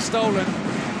comfortably stolen.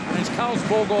 And it's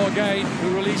Karlsborger again,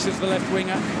 who releases the left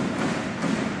winger.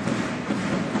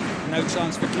 No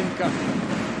chance for Klimka.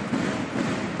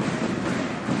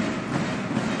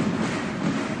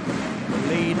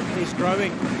 Lead is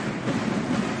growing.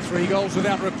 3 goals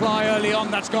without reply early on.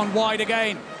 That's gone wide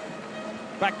again.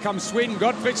 Back comes Sweden.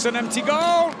 Gottfriedsen, empty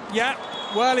goal. Yeah,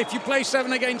 well, if you play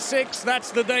 7 against 6,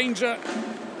 that's the danger.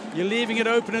 You're leaving it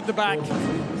open at the back.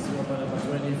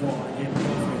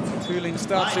 Tulin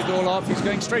starts it all off. He's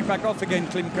going straight back off again,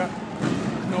 Klimka.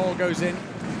 Knorr goes in.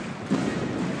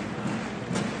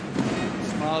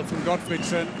 Smile from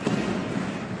Gottfriedsen.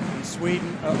 And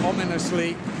Sweden are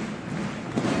ominously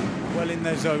well in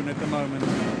their zone at the moment.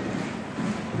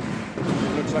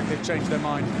 It looks like they've changed their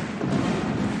mind.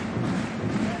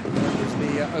 That was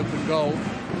the open goal.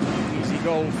 Easy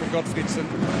goal for Gottfriedsen,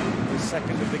 the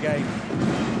 2nd of the game.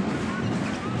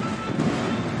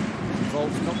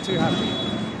 Wolf not too happy.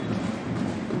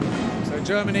 So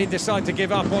Germany decide to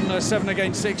give up on 7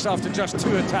 against 6 after just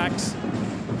 2 attacks.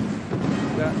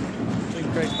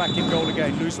 Klimka is back in goal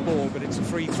again. Loose ball, but it's a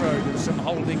free throw. There's some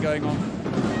holding going on.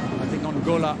 I think on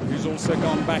Gola, who's also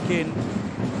gone back in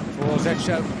for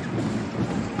Zetschow.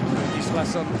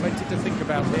 Gislason, plenty to think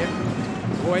about here.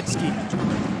 Goetzky.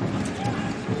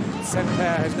 Semper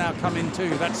has now come in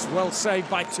too. That's well saved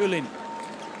by Tulin.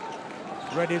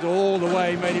 Read it all the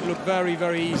way, made it look very,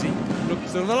 very easy. Look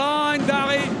to the line,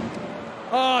 Dari.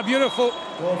 Ah, beautiful.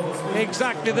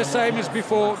 Exactly the same as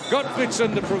before.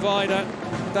 Gottfriedsen, the provider.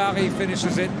 Dari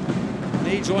finishes it. And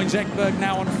he joins Ekberg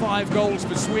now on 5 goals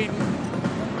for Sweden.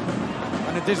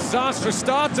 And a disastrous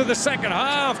start to the second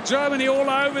half. Germany all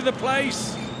over the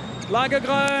place.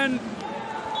 Lagergren.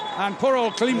 And poor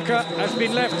old Klimka has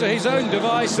been left to his own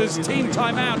devices. Team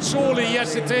timeout, surely,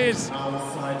 yes it is.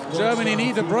 Germany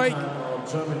need a break.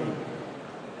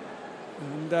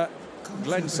 And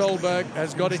Glenn Solberg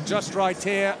has got it just right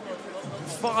here.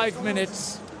 5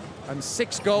 minutes and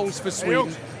 6 goals for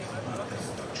Sweden.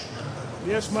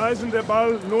 Wir schmeißen den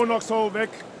Ball nur noch so weg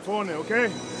vorne, okay?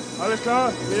 Alles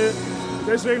klar?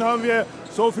 Deswegen haben wir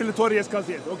so viele Tore jetzt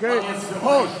kassiert, okay?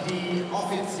 Paul. Die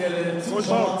offizielle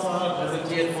Zuschauerzahl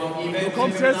präsentiert von Event. Du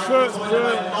kommst jetzt für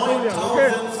Julian,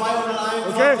 okay?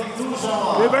 Okay?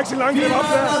 Wir wechseln Angriff,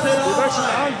 Abwehr. Wir wechseln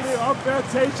Angriff, Abwehr.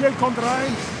 Zeichen kommt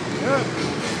rein. Ja.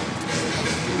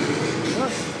 Ja.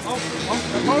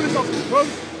 Der Paul ist auf dem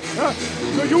Grund. Ja.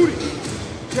 Für Juli.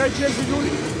 Zeichen für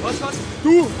Juli. Was?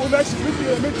 Du und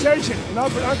wechselst mit Zeichen.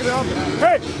 Angriff, Abwehr.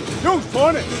 Hey, Jungs,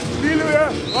 vorne. Spielen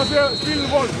wir, was wir spielen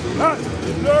wollen. Ja.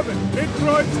 Mit Löwen, mit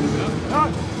Kreuz. Ja.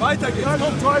 Weiter geht's. Ja,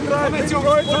 komm, 2, 3, Komm jetzt, Jungs.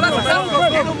 Kreuz.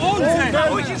 Geht um uns, ey.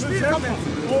 Ruhig ins Spiel, komm jetzt.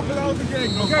 Opel aus dem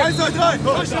Gegner. Okay. 1, 2, 3.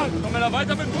 Verstanden. Kommen wir da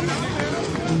weiter mit dem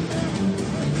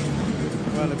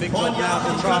Well, a big one now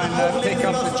to try and pick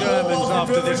up the Germans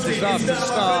after this disastrous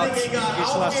start.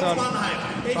 Gislason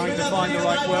trying to find the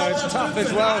right words. Tough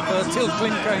as well for Till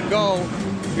Klimke in goal,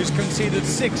 who's conceded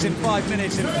 6 in 5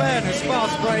 minutes. In fairness,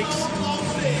 fast breaks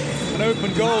and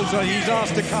open goals. So he's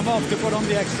asked to come off to put on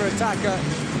the extra attacker.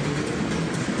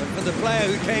 But for the player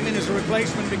who came in as a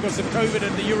replacement because of COVID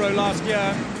at the Euro last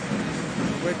year,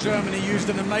 where Germany used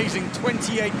an amazing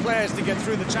 28 players to get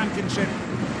through the championship,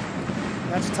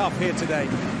 that's tough here today.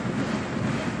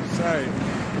 So,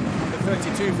 number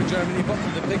 32 for Germany, bottom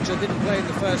of the picture, didn't play in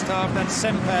the first half. That's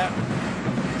Semper.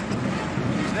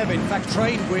 He's never, in fact,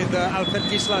 trained with Alfred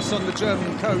Gislason, the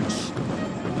German coach.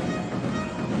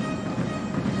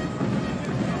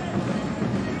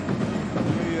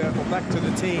 Well, back to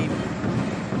the team.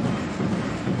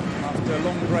 After a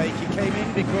long break, he came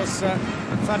in because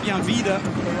Fabien Wieder,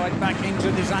 the right back,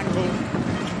 injured his ankle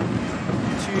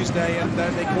Tuesday, and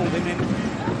they called him in.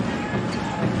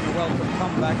 A welcome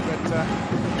comeback, but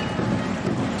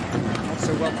not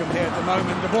so welcome here at the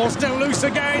moment. The ball's still loose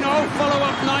again. Oh,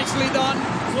 follow-up nicely done.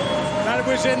 That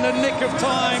was in the nick of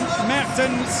time.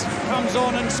 Mertens comes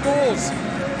on and scores.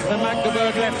 The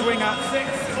Magdeburg left winger.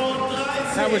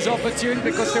 That was opportune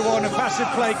because they were on a passive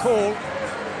play call.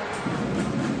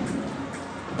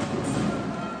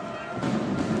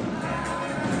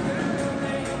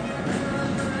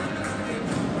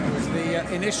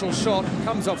 Initial shot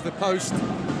comes off the post,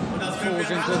 falls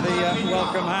into the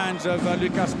welcome hands of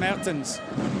Lucas Mertens.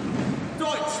 So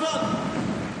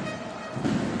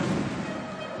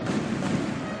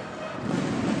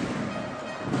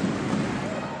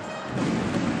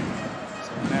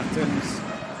Mertens,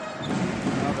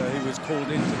 another who was called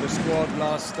into the squad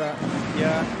last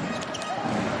year.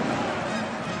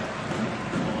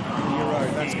 Euro,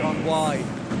 that's gone wide.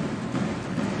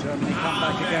 Germany come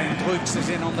back again. Druks is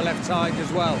in on the left side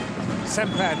as well.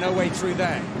 Semper, no way through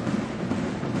there.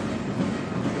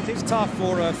 It is tough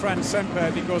for Franz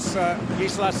Semper because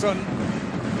Gislason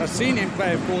has seen him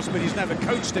play, of course, but he's never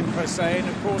coached him per se. And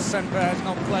of course, Semper has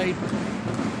not played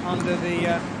under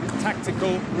the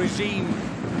tactical regime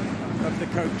of the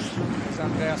coach, as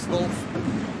Andreas Wolf.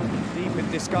 Deep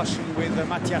in discussion with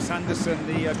Mattias Andersson,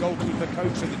 the goalkeeper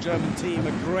coach of the German team,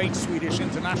 a great Swedish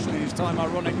international in his time,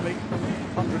 ironically.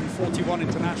 141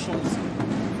 internationals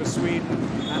for Sweden.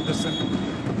 Andersson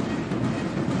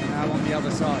now on the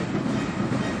other side.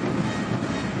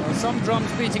 Well, some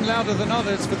drums beating louder than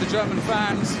others for the German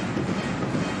fans.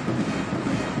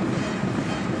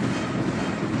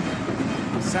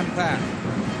 Semper.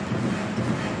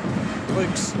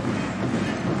 Druks.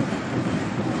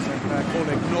 Call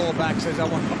it Knorr back, says I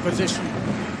want my position.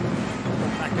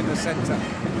 Back in the centre.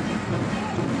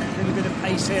 A little bit of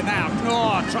pace here now.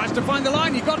 Knorr tries to find the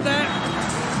line, he got there.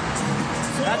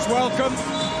 That's welcome.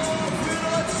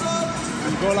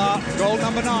 And goal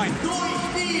number 9.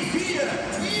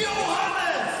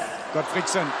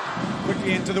 Gottfriedsen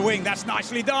quickly into the wing, that's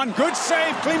nicely done. Good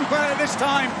save, Klimper this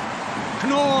time.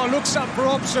 Knorr looks up for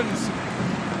options.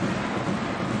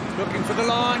 Looking for the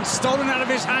line, stolen out of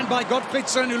his hand by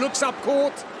Gottfriedsen, who looks up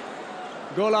court.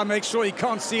 Gola makes sure he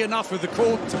can't see enough of the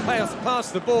court to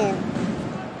pass the ball.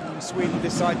 And Sweden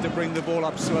decide to bring the ball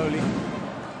up slowly.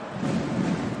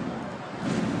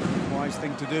 Wise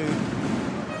thing to do.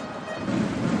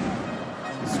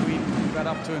 And Sweden got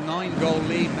up to a 9-goal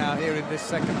lead now here in this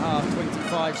second half,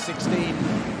 25-16.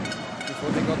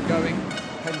 Before they got going,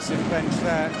 pensive bench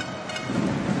there.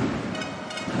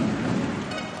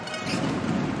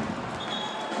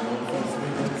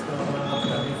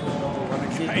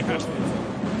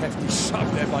 Hefty shove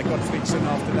there by Gottfriedsen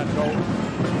after that goal.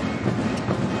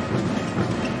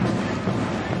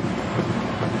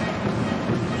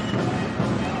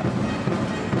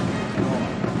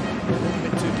 A little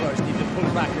bit too close, need to pull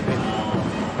back a bit.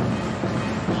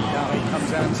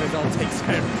 says, I'll take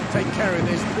care of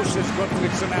this, pushes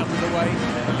Gottfriedson out of the way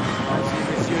as he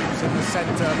resumes in the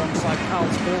centre alongside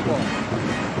Karlsborger.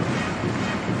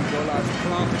 Gola has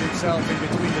planted himself in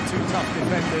between the two tough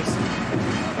defenders,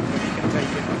 but he can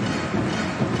take it.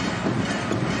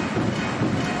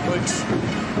 Woods,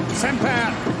 Semper,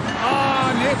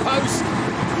 near post.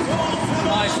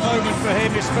 Nice moment for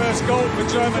him, his first goal for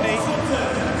Germany.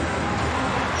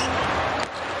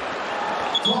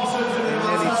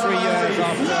 Nearly 3 years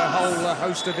after a whole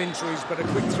host of injuries, but a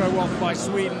quick throw off by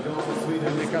Sweden.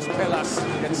 And Nikas Pellas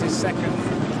gets his second.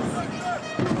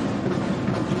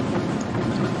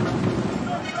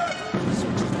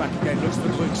 Switches back again, looks for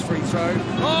Brug's free throw.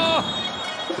 Oh!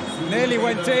 Nearly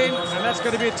went in, and that's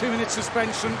going to be a 2-minute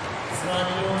suspension.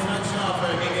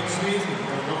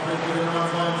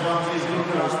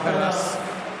 Pellas.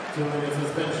 2-minute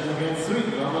suspension against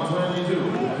Sweden, number 22,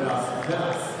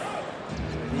 Pellas.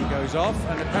 He goes off,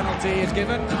 and the penalty is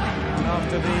given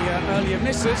after the earlier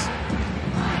misses.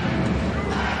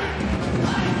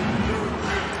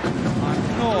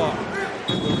 Knorr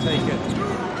will take it.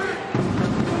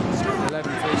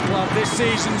 11 for his club this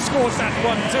season, scores that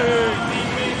 1-2.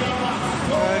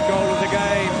 Third goal of the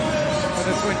game for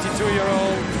the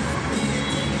 22-year-old.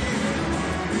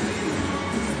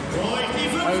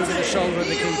 Over the shoulder of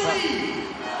the keeper.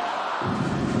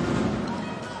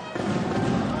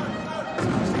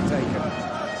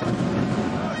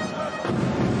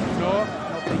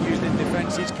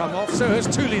 He's come off, so has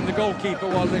Thulin, the goalkeeper,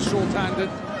 while they're short-handed.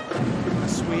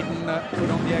 Sweden put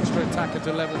on the extra attacker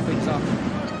to level things up.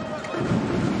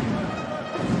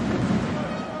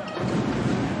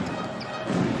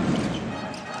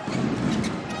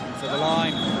 For the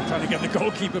line, trying to get the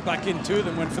goalkeeper back into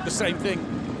them, went for the same thing.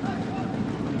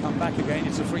 Come back again,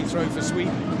 it's a free throw for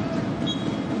Sweden.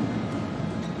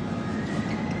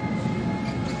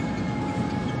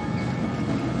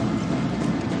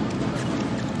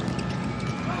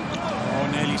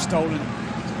 Stolen.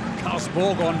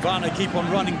 Karlsborger and Vanna keep on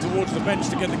running towards the bench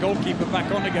to get the goalkeeper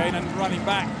back on again and running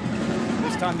back.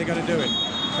 This time they're going to do it.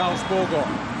 Karlsborger,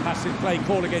 passive play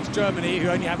call against Germany, who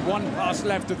only have one pass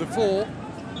left of the 4.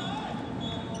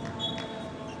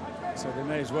 So they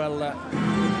may as well the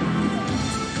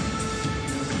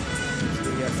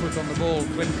foot on the ball,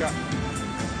 Klimka.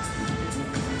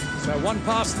 So one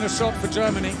pass and a shot for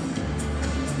Germany.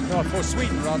 No, for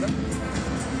Sweden rather.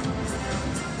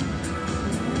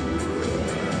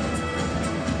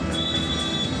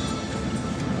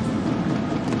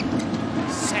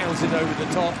 It over the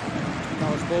top.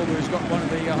 Karlsborger, who's got one of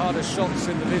the hardest shots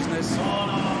in the business.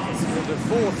 The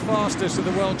 4th fastest of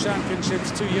the World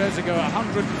Championships 2 years ago,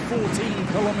 114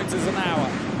 kilometers an hour.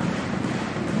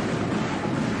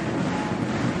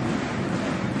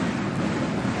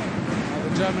 Now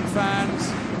the German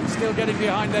fans still getting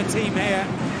behind their team here.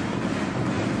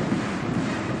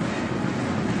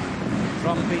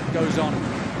 Drumbeat goes on.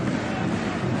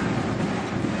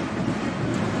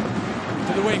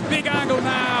 To the wing, big angle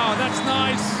now, that's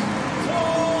nice.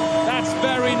 That's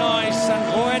very nice,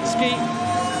 and Goetzky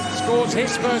scores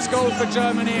his first goal for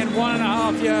Germany in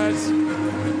 1.5 years.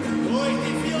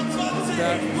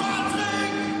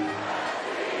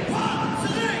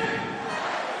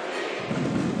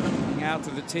 And, out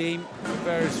of the team for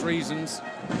various reasons.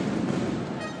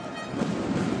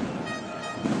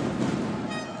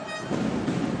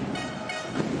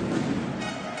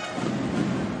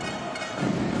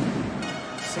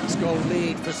 Goal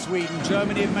lead for Sweden.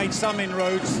 Germany have made some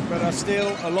inroads, but are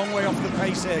still a long way off the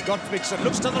pace here. Gottfriedson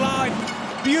looks to the line.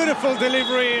 Beautiful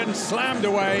delivery and slammed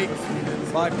away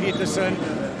by Peterson.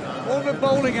 All the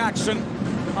bowling action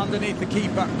underneath the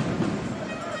keeper.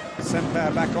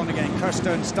 Semper back on again.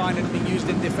 Köster and Steinert being used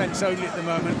in defence only at the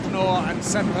moment. Knorr and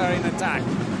Semper in attack.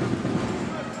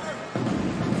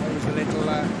 There's a little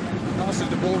passes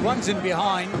the ball, runs in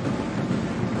behind.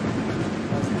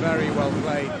 That's very well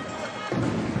played.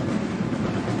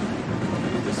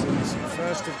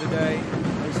 First of the day,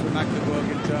 race for Magdeburg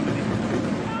in Germany.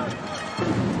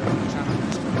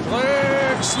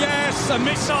 Brug's, yes, a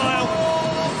missile.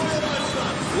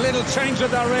 Little change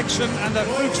of direction, and the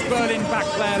Fuchs Berlin back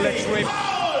player lets rip.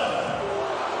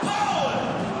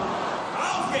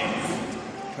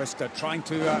 Köster trying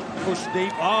to push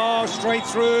deep. Oh, straight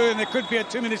through, and there could be a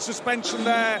 2-minute suspension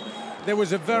there. There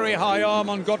was a very high arm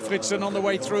on Gottfriedson on the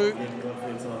way through.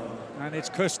 And it's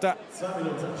Köster. The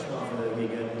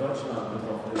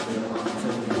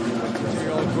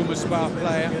old Gummersbach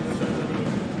player.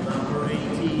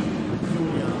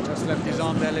 Just left his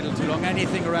arm there a little too long.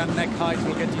 Anything around neck height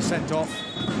will get you sent off.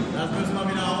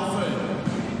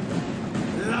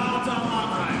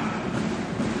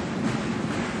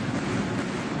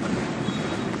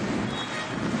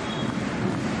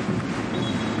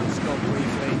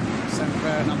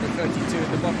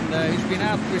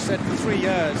 out, we said, for 3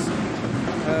 years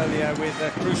earlier with a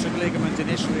cruciate ligament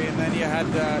initially, and then he had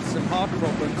some heart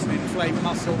problems and inflamed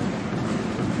muscle.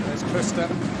 There's Köster.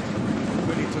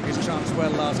 Really took his chance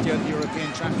well last year at the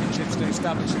European Championships to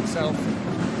establish himself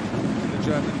in the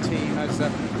German team as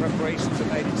preparations are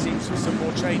made, it seems, for some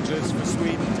more changes for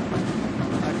Sweden.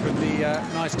 That could be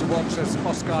nice to watch as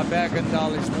Oskar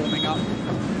Bergendahl is warming up.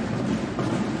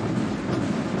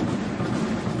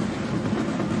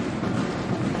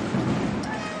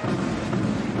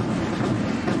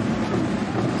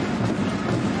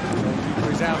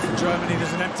 Goalkeeper is out for Germany.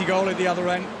 There's an empty goal at the other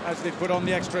end as they put on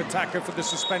the extra attacker for the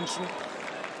suspension.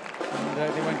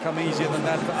 And they won't come easier than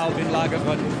that for Albin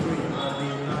Lagergren.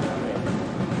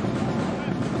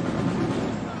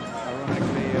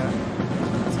 Ironically,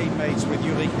 teammates with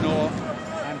Yuri Knorr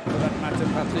and, for that matter,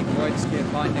 Patrick Wojcicki and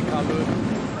Heine Kalou,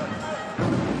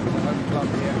 the home club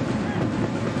here.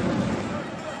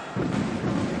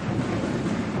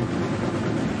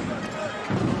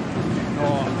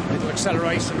 Knorr, little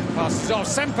acceleration, passes off,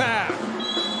 Semper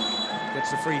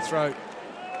gets a free throw.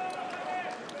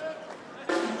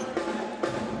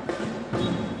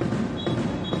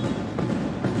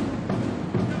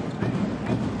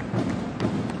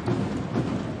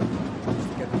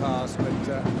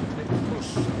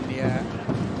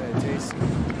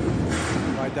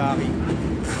 Dari. 8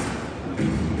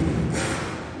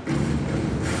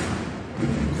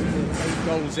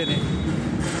 goals in it.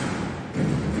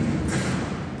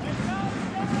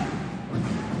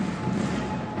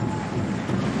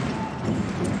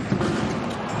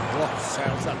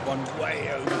 Sails that one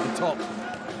way over the top.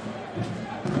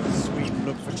 Sweden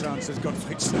looked for chances.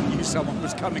 Gottfridsson knew someone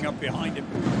was coming up behind him.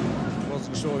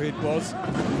 Wasn't sure who it was,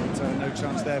 but no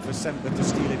chance there for Semper to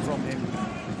steal it from him.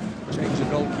 Change the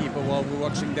goalkeeper while we're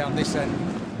watching down this end.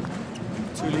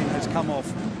 Thulin has come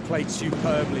off, played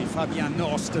superbly. Fabian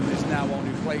Norsten is now on,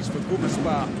 who plays for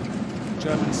Gummersbach,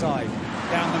 German side.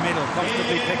 Down the middle,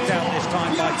 comfortably picked out this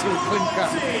time by Till Klimke,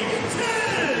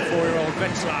 54-year-old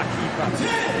Wetzlar keeper.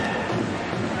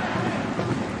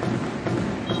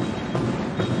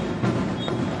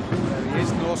 There he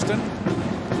is, Norsten,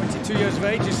 22 years of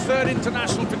age, his third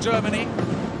international for Germany.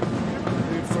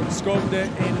 From Skövde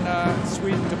in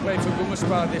Sweden to play for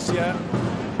Gummersbach this year.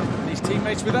 And he's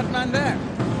teammates with that man there,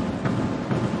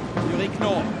 Yuri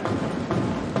Knorr. In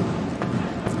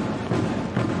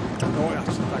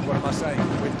fact, what am I saying?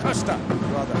 With Köster,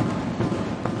 rather.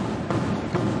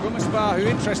 Gummersbach, who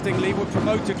interestingly were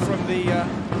promoted from the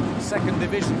second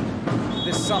division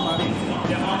this summer.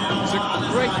 It's a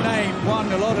great name,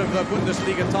 won a lot of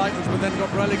Bundesliga titles, but then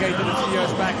got relegated a few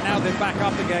years back. Now they're back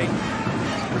up again.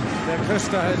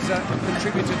 Köster has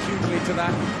contributed hugely to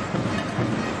that.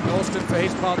 Norsten, for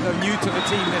his part, though new to the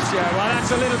team this year. Well,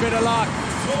 that's a little bit of luck.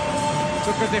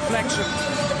 Took a deflection.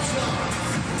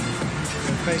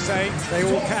 As they say, they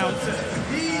all count.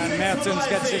 And Mertens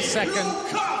gets his second.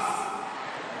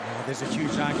 Oh, there's a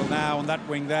huge angle now on that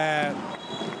wing there.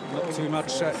 Not too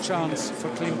much chance for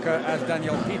Klimke as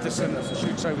Daniel Petersen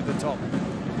shoots over the top.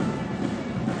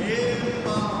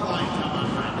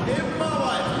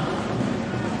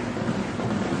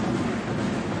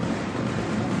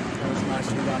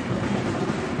 Nicely done.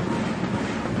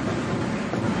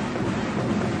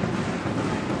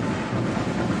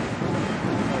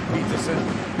 Petersen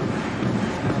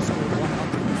now scored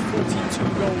 142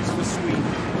 goals for Sweden.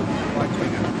 Right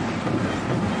winger.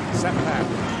 Semper.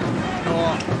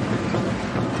 Knorr.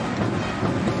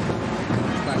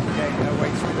 Back again, no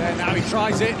way through there. Now he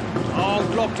tries it. Oh,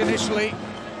 blocked initially.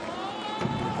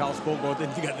 Karlsborg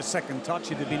didn't get the second touch.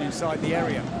 He'd have been inside the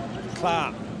area.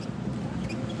 Klar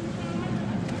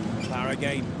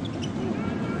again.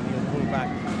 He'll pull back.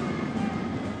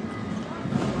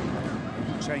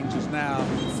 Changes now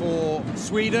for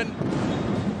Sweden.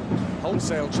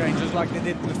 Wholesale changes like they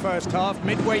did in the first half,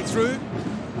 midway through.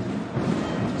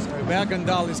 So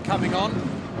Bergendahl is coming on.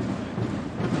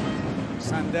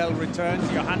 Sandell returns,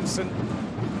 Johansson.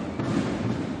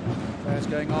 There's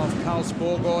going off,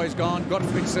 Karlsborg is gone,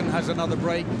 Gottfridsson has another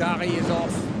break, Dari is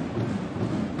off.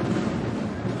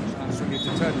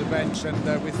 To turn the bench, and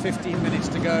with 15 minutes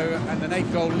to go and an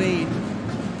 8-goal lead,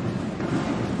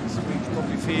 Swedes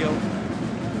probably feel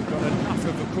they've got enough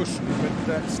of a cushion,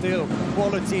 but still,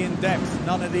 quality and depth,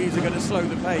 none of these are going to slow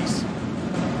the pace.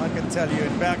 I can tell you,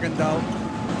 and Bergendahl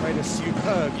played a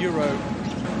superb Euro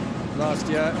last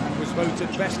year and was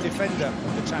voted best defender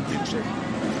of the championship.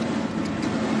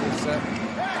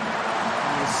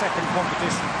 His second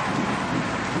competition.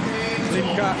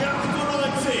 Klimke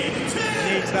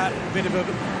needs that bit of a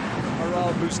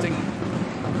morale-boosting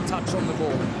touch on the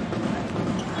ball. And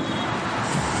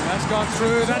that's gone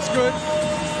through, that's good.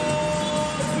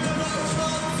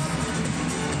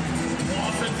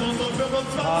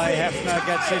 Kai Hefner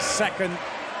gets his second.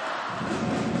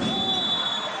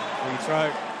 Free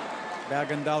throw.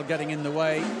 Bergendahl getting in the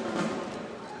way.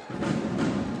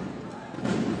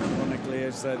 Ironically,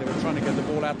 as they were trying to get the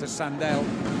ball out to Sandell.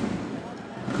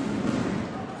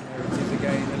 There it is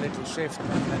again, a little shift,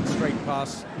 and then straight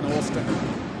pass, Norston.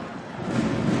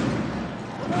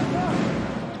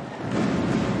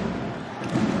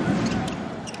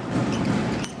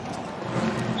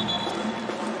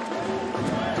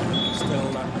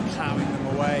 Plowing them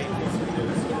away.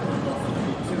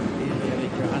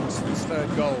 Erik Johansson's third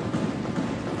goal.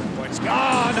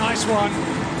 Nice one.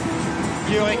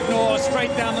 Ulrik Nord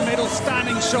straight down the middle,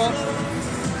 standing shot.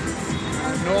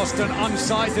 Norston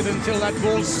unsighted until that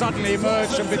ball suddenly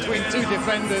emerged from between two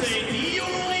defenders.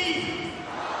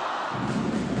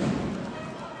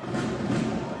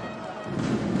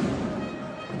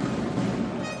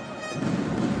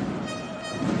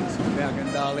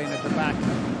 Bergendahl in at the back.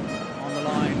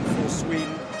 Line for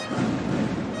Sweden.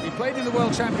 He played in the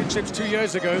World Championships 2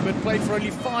 years ago, but played for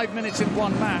only 5 minutes in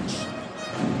one match.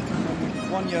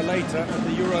 1 year later, at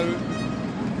the Euro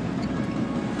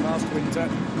last winter,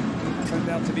 turned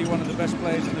out to be one of the best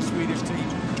players in the Swedish team.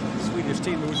 The Swedish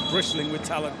team who was bristling with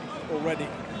talent already.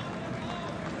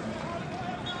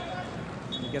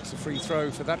 He gets a free throw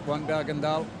for that one,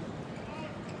 Bergendahl.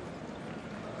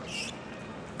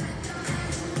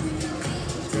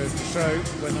 Goes to show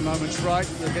when the moment's right,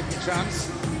 you'll get the chance.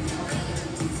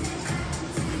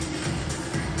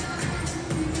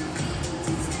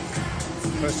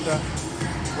 Köster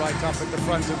right up at the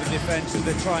front of the defence as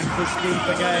they try and push deep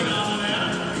again.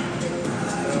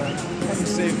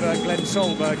 Offensive Glenn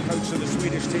Solberg, coach of the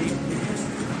Swedish team,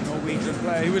 Norwegian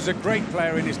player. He was a great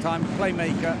player in his time,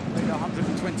 playmaker, played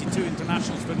 122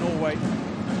 internationals for Norway.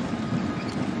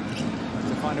 Has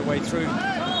to find a way through.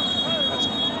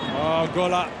 Oh,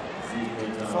 Gola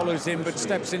follows him, but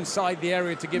steps inside the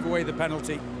area to give away the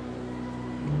penalty.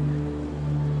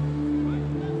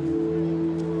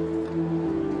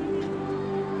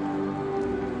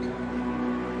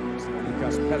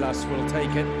 Lucas Pellas will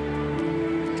take it.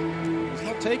 He's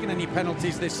not taken any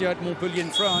penalties this year at Montpellier in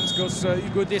France, because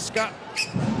Hugo Disca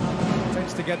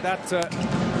tends to get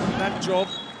that job.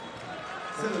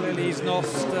 Clearly he's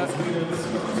lost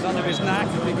none of his knack,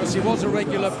 because he was a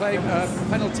regular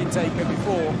penalty taker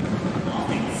before.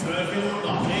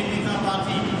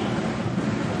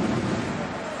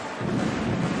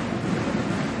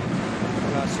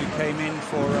 Pellas, who came in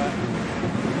for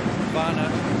Varna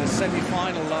in the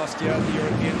semi-final last year at the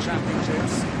European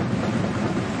Championships.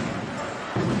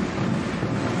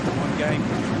 One game.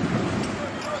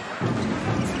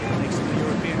 Makes him the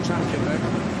European champion though.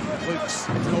 Luke's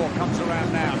Law comes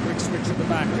around now. Quick switch at the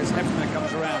back as Hefner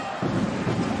comes around.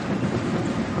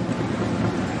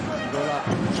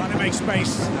 Trying to make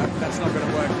space. No, that's not going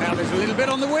to work. Now there's a little bit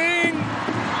on the wing.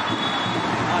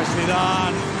 Nicely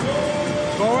done.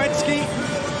 Goretzky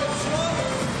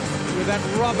with that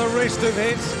rubber wrist of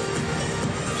his.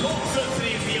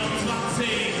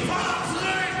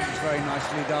 Very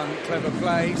nicely done. Clever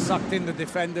play. Sucked in the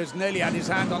defenders. Nearly had his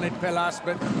hand on it, Pellas,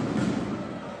 but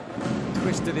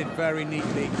twisted it very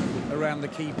neatly around the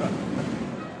keeper.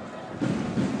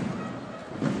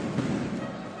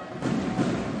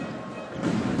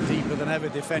 Deeper than ever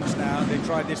defence now. They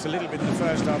tried this a little bit in the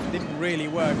first half. It didn't really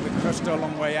work with Köster a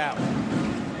long way out.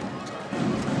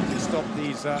 To stop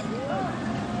these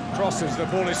crosses, the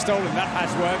ball is stolen. That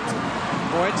has worked.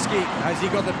 Goretzky, has he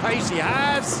got the pace? He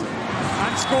has!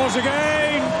 And scores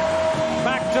again!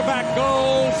 Back-to-back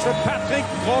goals for Patrick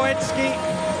Goretzky.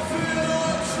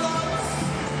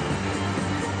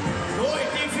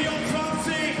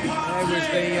 There was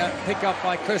the pick-up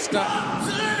by Köster.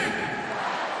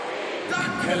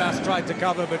 Pellas tried to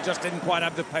cover, but just didn't quite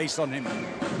have the pace on him.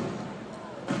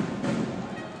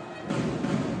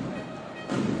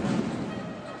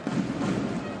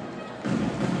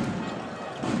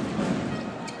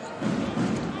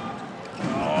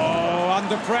 Oh,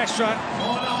 under pressure.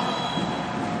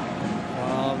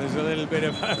 Well, there's a little bit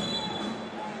of a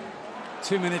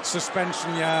 2-minute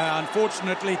suspension, yeah.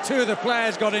 Unfortunately, two of the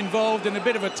players got involved in a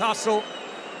bit of a tussle.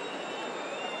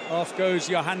 Off goes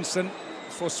Johansson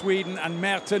for Sweden and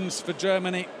Mertens for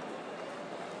Germany.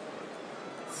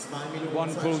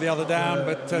 One pulled the other down,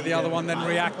 but the other one then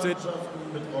reacted.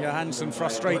 Johansson,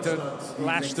 frustrated,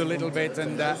 lashed a little bit,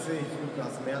 and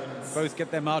both get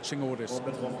their marching orders.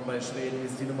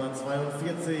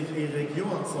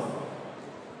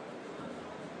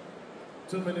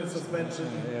 2-minute suspension.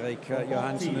 Erik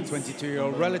Johansson, a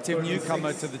 22-year-old relative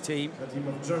newcomer to the team. The team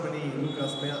of Germany,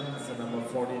 Lukas Mertens, and number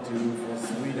 42 for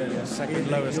Sweden. The second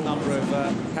lowest number of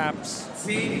caps.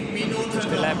 Just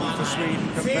 11 for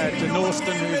Sweden compared to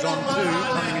Norsten, who's on 2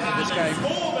 coming into this game.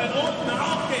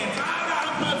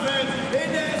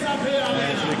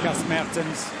 There's Lukas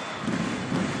Mertens.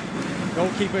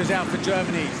 Goalkeeper is out for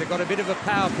Germany. They've got a bit of a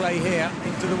power play here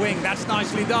into the wing. That's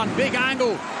nicely done. Big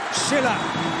angle. Schiller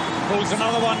pulls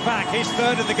another one back. His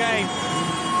third of the game.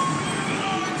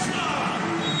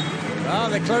 Oh,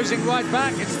 they're closing right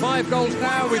back. It's 5 goals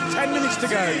now with 10 minutes to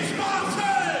go.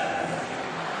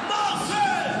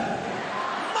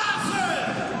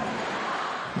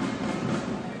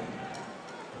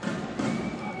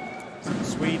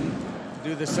 Sweden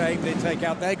do the same. They take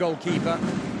out their goalkeeper,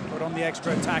 put on the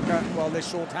extra attacker while they're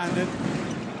short-handed,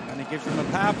 and it gives them a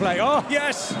power play. Oh,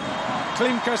 yes!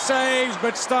 Klimka saves,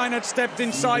 but Steinert stepped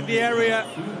inside the area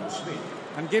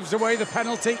and gives away the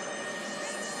penalty.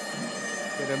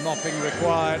 Bit of mopping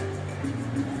required.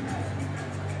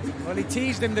 Well, he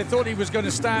teased him. They thought he was going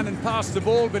to stand and pass the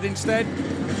ball, but instead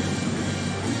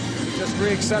he just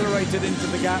re-accelerated into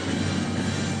the gap.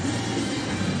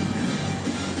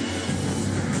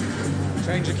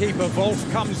 Change of keeper.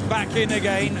 Wolf comes back in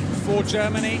again for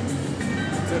Germany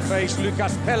to face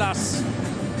Lucas Pellas.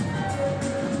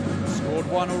 Scored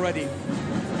 1 already.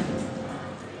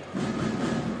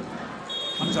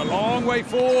 Comes a long way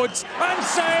forwards and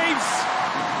saves!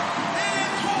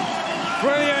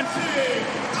 Brilliant!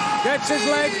 Gets his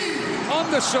leg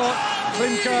on the shot.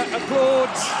 Klimka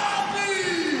applauds.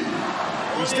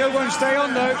 He still won't stay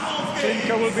on though.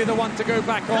 Klimka will be the one to go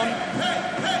back on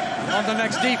the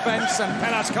next defense, and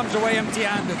Pellas comes away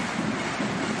empty-handed.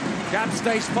 Gap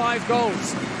stays 5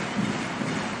 goals.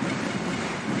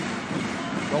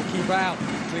 Goalkeeper out.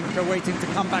 Klimka waiting to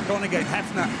come back on again.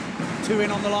 Hefner, 2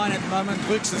 in on the line at the moment.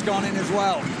 Druks has gone in as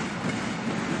well.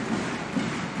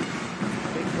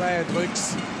 Big player,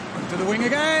 Druks. To the wing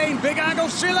again. Big angle,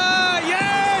 Schiller.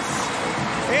 Yes!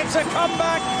 It's a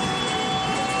comeback.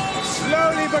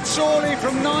 Slowly but surely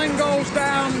from 9 goals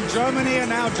down. Germany are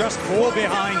now just 4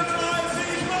 behind.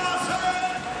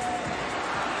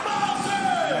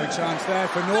 No chance there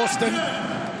for Norsten.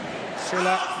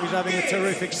 Schiller, who's having a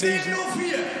terrific season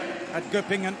at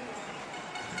Göppingen.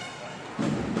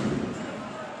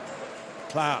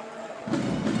 Klar.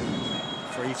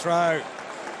 Free throw.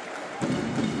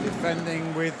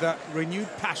 Defending with renewed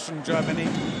passion, Germany.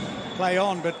 Play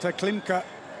on, but Klimka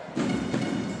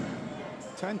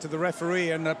turned to the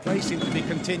referee, and play seems to be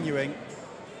continuing.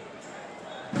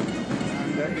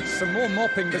 And it's some more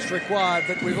mopping that's required,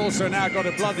 but we've also now got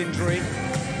a blood injury.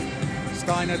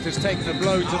 Steinert has taken a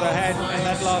blow to the head in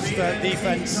that last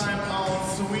defense.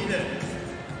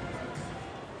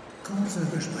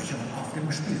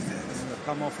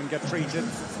 Come off and get treated.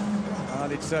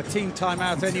 It's a team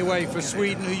timeout anyway for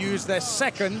Sweden, who use their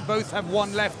second. Both have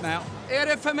 1 left now. Är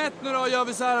det 5-1 nu då, gör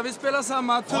vi så här. Vi spelar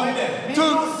samma.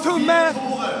 Tumme.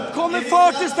 Kommer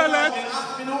fart istället.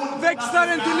 Växlar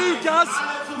den till Lukas.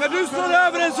 När du står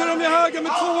över den så är de i höger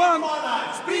med 2an.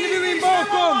 Springer du in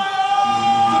bakom.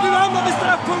 Så du hamnar vid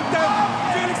straffpunkten.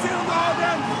 Felix ser om du har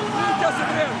den. Lukas är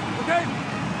beredd. Okej?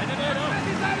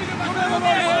 Kom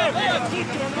igen,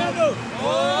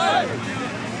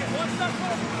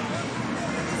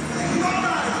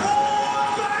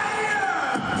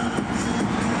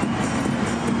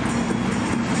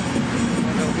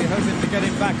 They'll be hoping to get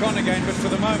him back on again, but for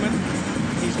the moment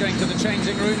he's going to the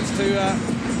changing rooms to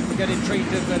get him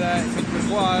treated, but if it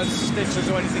requires stitches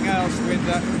or anything else with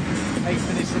 8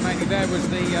 minutes remaining. There was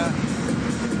the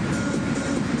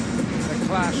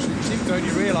clash. He seemed to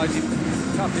only realise he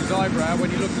cut his eyebrow when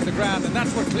he looked at the ground, and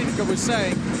that's what Klimka was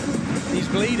saying. He's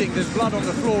bleeding, there's blood on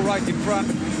the floor right in front,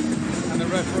 and the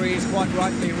referee has quite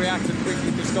rightly reacted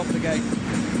quickly to stop the game.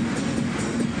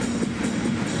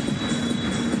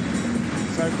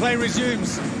 So play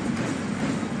resumes.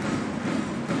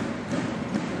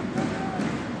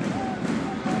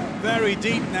 Very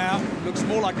deep now. Looks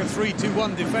more like a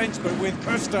 3-2-1 defence, but with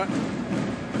Köster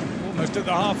almost at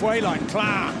the halfway line.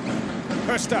 Klar.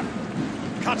 Köster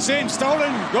cuts in,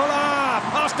 stolen. Gola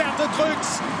passed out to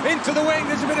Druks into the wing.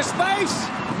 There's a bit of space.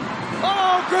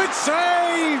 Oh, good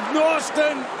save,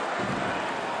 Norsten.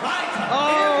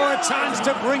 Oh, a chance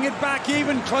to bring it back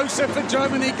even closer for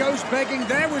Germany. Goes begging.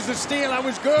 There was the steal. That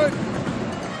was good.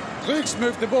 Druks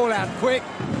moved the ball out quick.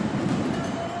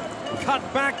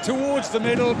 Cut back towards the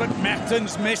middle, but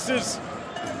Mertens misses.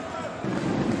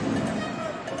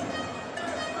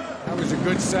 That was a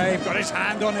good save. Got his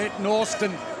hand on it,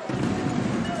 Norsten.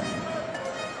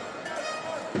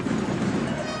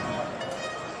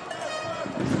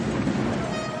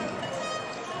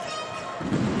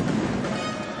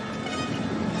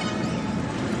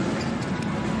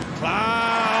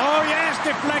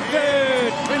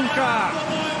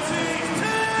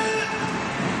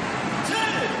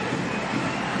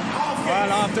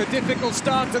 after a difficult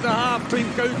start to the half.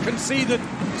 Klimko conceded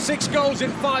 6 goals in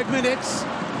 5 minutes.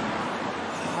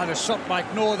 Had a shot by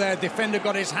Knorr there. Defender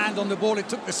got his hand on the ball. It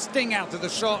took the sting out of the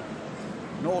shot.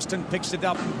 Norston picks it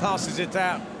up and passes it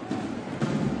out.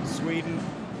 Sweden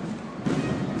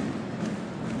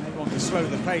may want to slow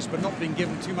the pace, but not being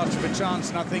given too much of a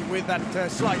chance. And I think with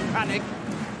that slight panic,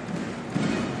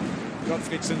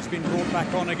 Gottfridsson's been brought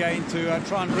back on again to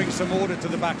try and bring some order to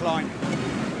the back line.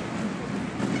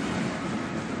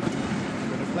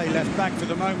 Going to play left back for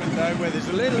the moment, though, where there's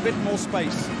a little bit more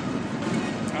space.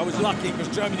 I was lucky because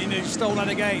Germany nearly stole that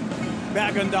again.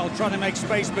 Bergendahl trying to make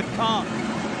space, but can't.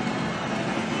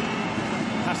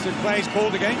 Passive play is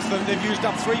called against them. They've used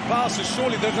up 3 passes.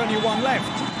 Surely there's only 1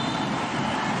 left.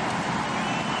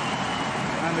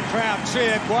 And the crowd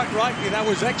cheer quite rightly. That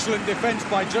was excellent defence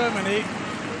by Germany.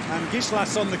 And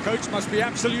Gislason, the coach, must be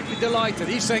absolutely delighted.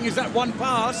 He's saying, is that 1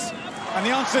 pass? And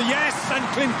the answer, yes, and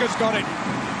Klimka's got it.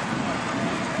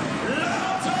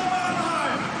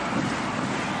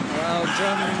 Well,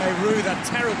 Germany may rue that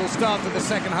terrible start to the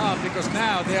second half, because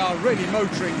now they are really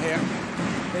motoring here.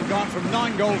 They've gone from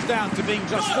 9 goals down to being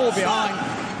just 4 behind.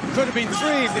 Could have been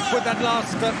 3 if they put that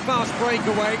last fast break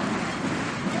away.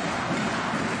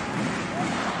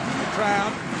 The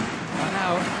crowd are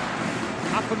now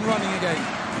up and running again.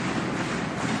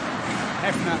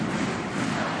 Hefner.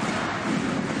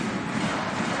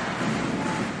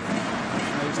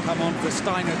 He's come on for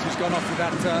Steinert, who's gone off with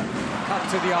that cut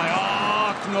to the eye.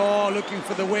 Oh, Knorr looking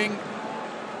for the wing.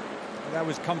 That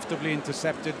was comfortably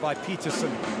intercepted by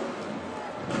Peterson.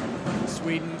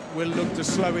 Sweden will look to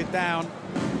slow it down.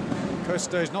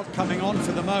 Köster is not coming on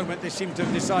for the moment. They seem to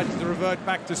have decided to revert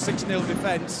back to 6-0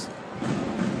 defence.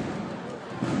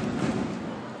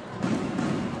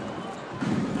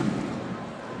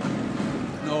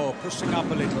 No, pushing up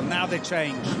a little. Now they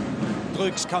change.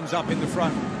 Drugs comes up in the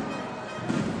front.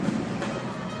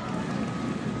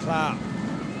 Klar.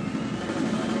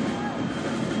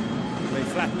 They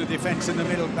flatten the defence in the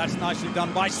middle. That's nicely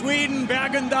done by Sweden.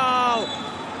 Bergendahl.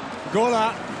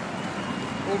 Gola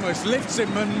almost lifts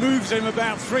him and moves him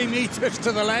about 3 meters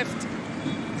to the left.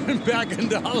 And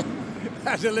Bergendahl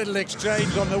has a little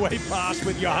exchange on the way past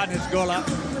with Johannes Gola.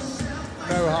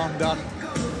 No harm done.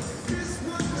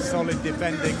 Solid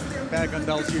defending.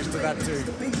 Bergendahl's used to that too.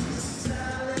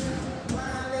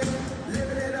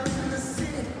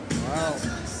 Well,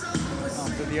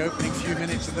 after the opening few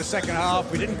minutes of the second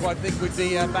half, we didn't quite think we'd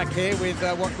be back here with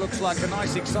what looks like a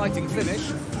nice, exciting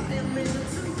finish.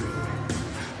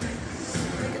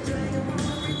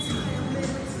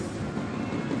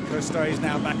 Köster is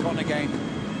now back on again.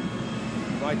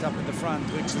 Right up at the front.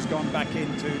 Rix has gone back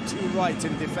into 2 right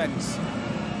in defence.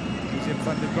 He's in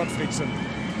front of Gottfridsson.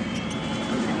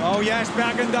 Oh yes,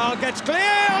 Bergendahl gets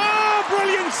clear! Oh,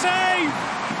 brilliant save!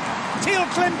 Thiel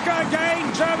Klimka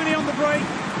again, Germany on the break.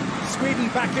 Sweden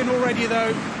back in already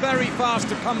though, very fast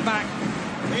to come back.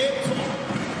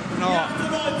 No,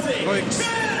 Rix.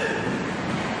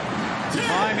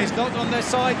 Time is not on their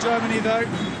side, Germany though.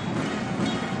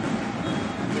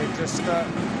 They just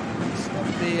stopped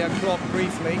the clock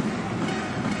briefly.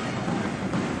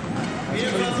 As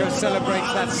Klimka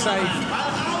celebrates that save.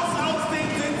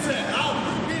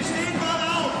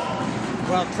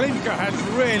 Well, Klimka has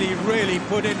really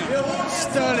put in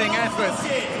sterling effort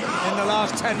in the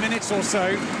last 10 minutes or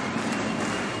so.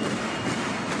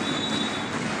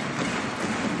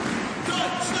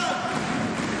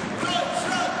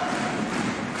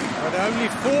 But only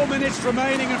 4 minutes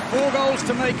remaining and 4 goals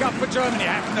to make up for Germany.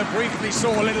 Hafner briefly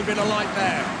saw a little bit of light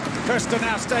there. Köster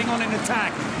now staying on in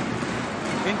attack.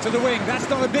 Into the wing. That's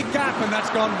not a big gap, and that's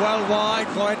gone well wide.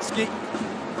 Koetski.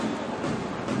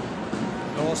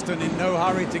 Norston in no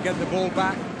hurry to get the ball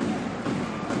back.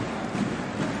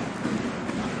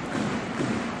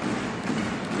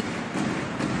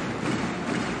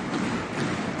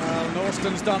 Well,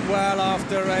 Norston's done well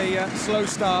after a slow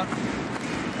start.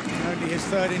 Only his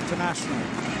 3rd international.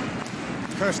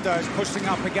 Köster is pushing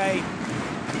up again.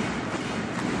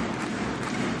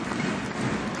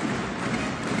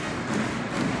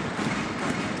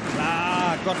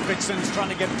 Gottfridsson's trying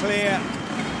to get clear.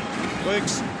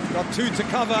 Bruggs got 2 to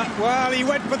cover. Well, he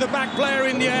went for the back player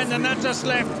in the end, and that just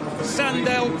left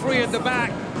Sandell free at the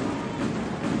back.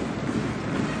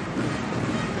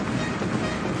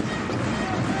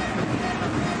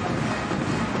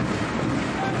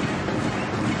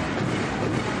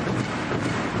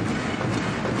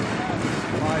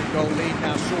 Goal lead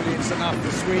now. Surely it's enough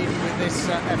for Sweden with this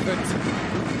effort.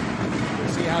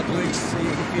 We'll see how Bruggs,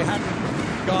 if he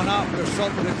hadn't gone up, the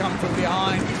shot would have come from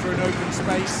behind through an open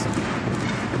space.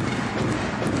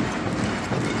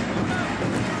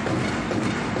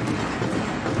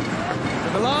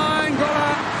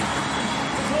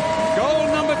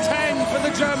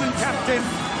 captain.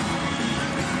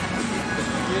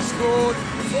 He has scored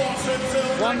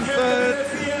 1/3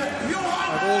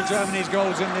 of all Germany's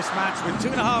goals in this match with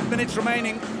 2.5 minutes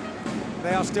remaining.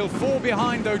 They are still 4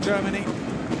 behind, though, Germany.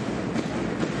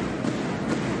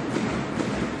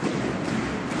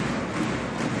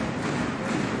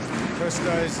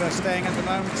 Costa is staying at the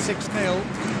moment 6-0.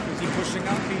 Is he pushing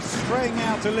up? He's straying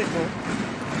out a little.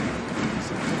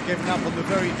 Seems to have given up on the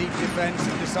very deep defence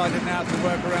and decided now to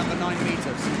work around the 9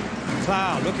 metres.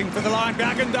 Klar looking for the line.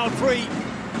 Bergendahl free.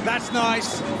 That's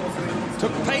nice.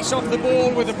 Took pace off the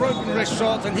ball with a broken wrist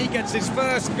shot, and he gets his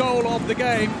first goal of the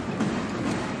game.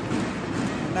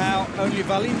 Now only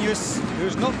Valinius,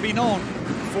 who's not been on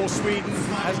for Sweden,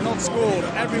 has not scored.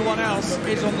 Everyone else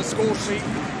is on the score sheet.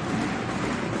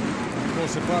 Of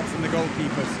course, apart from the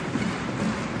goalkeepers.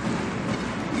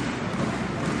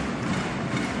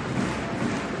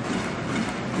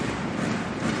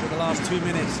 For the last 2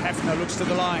 minutes, Hefner looks to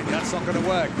the line. That's not going to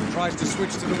work. Tries to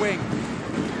switch to the wing.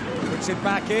 Puts it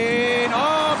back in.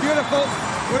 Oh, beautiful.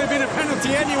 Would have been a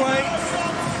penalty anyway,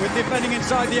 with defending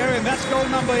inside the area, and that's goal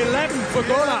number 11 for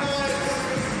Gola.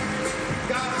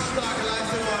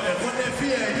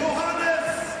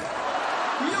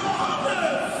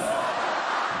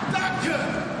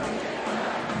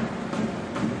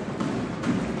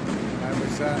 That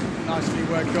was a nicely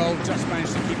worked goal, just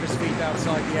managed to keep his feet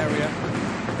outside the area.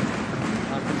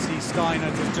 I can see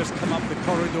Steinert has just come up the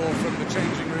corridor from the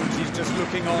changing rooms. He's just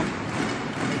looking on.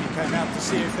 Maybe came out to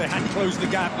see if they had closed the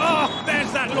gap. Oh,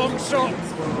 there's that long shot.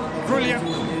 Brilliant.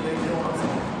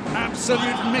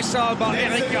 Absolute missile by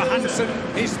Erik Johansson.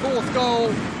 His 4th goal.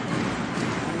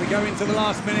 And we go into the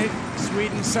last minute.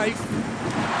 Sweden safe.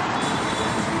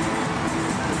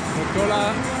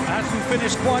 Gola hasn't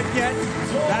finished quite yet.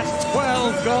 That's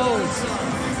 12 goals.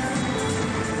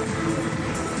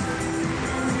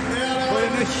 Put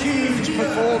in a huge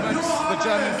performance, the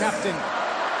German captain.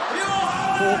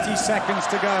 40 seconds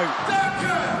to go.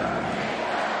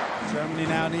 Germany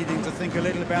now needing to think a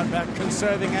little about that,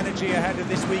 conserving energy ahead of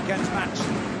this weekend's match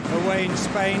away in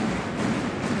Spain.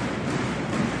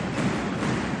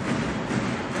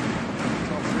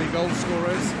 Top 3 goal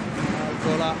scorers.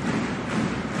 Gola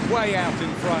way out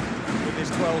in front with his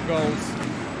 12 goals.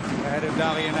 Ahead of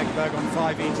Darien Ekberg on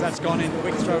 5 each. That's gone in.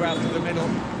 Quick throw out to the middle.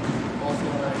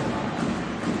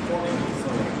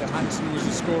 Hansen was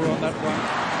the scorer on that one.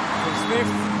 His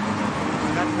 5th.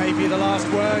 And that may be the last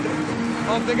word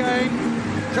of the game.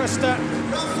 Costa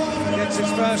gets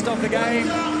his first of the game.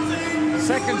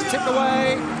 Seconds tick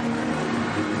away.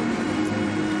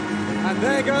 And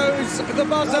there goes the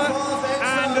buzzer.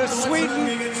 And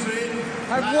Sweden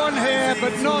have won here,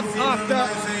 but not after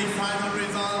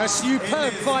a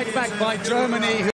superb fight back by Germany.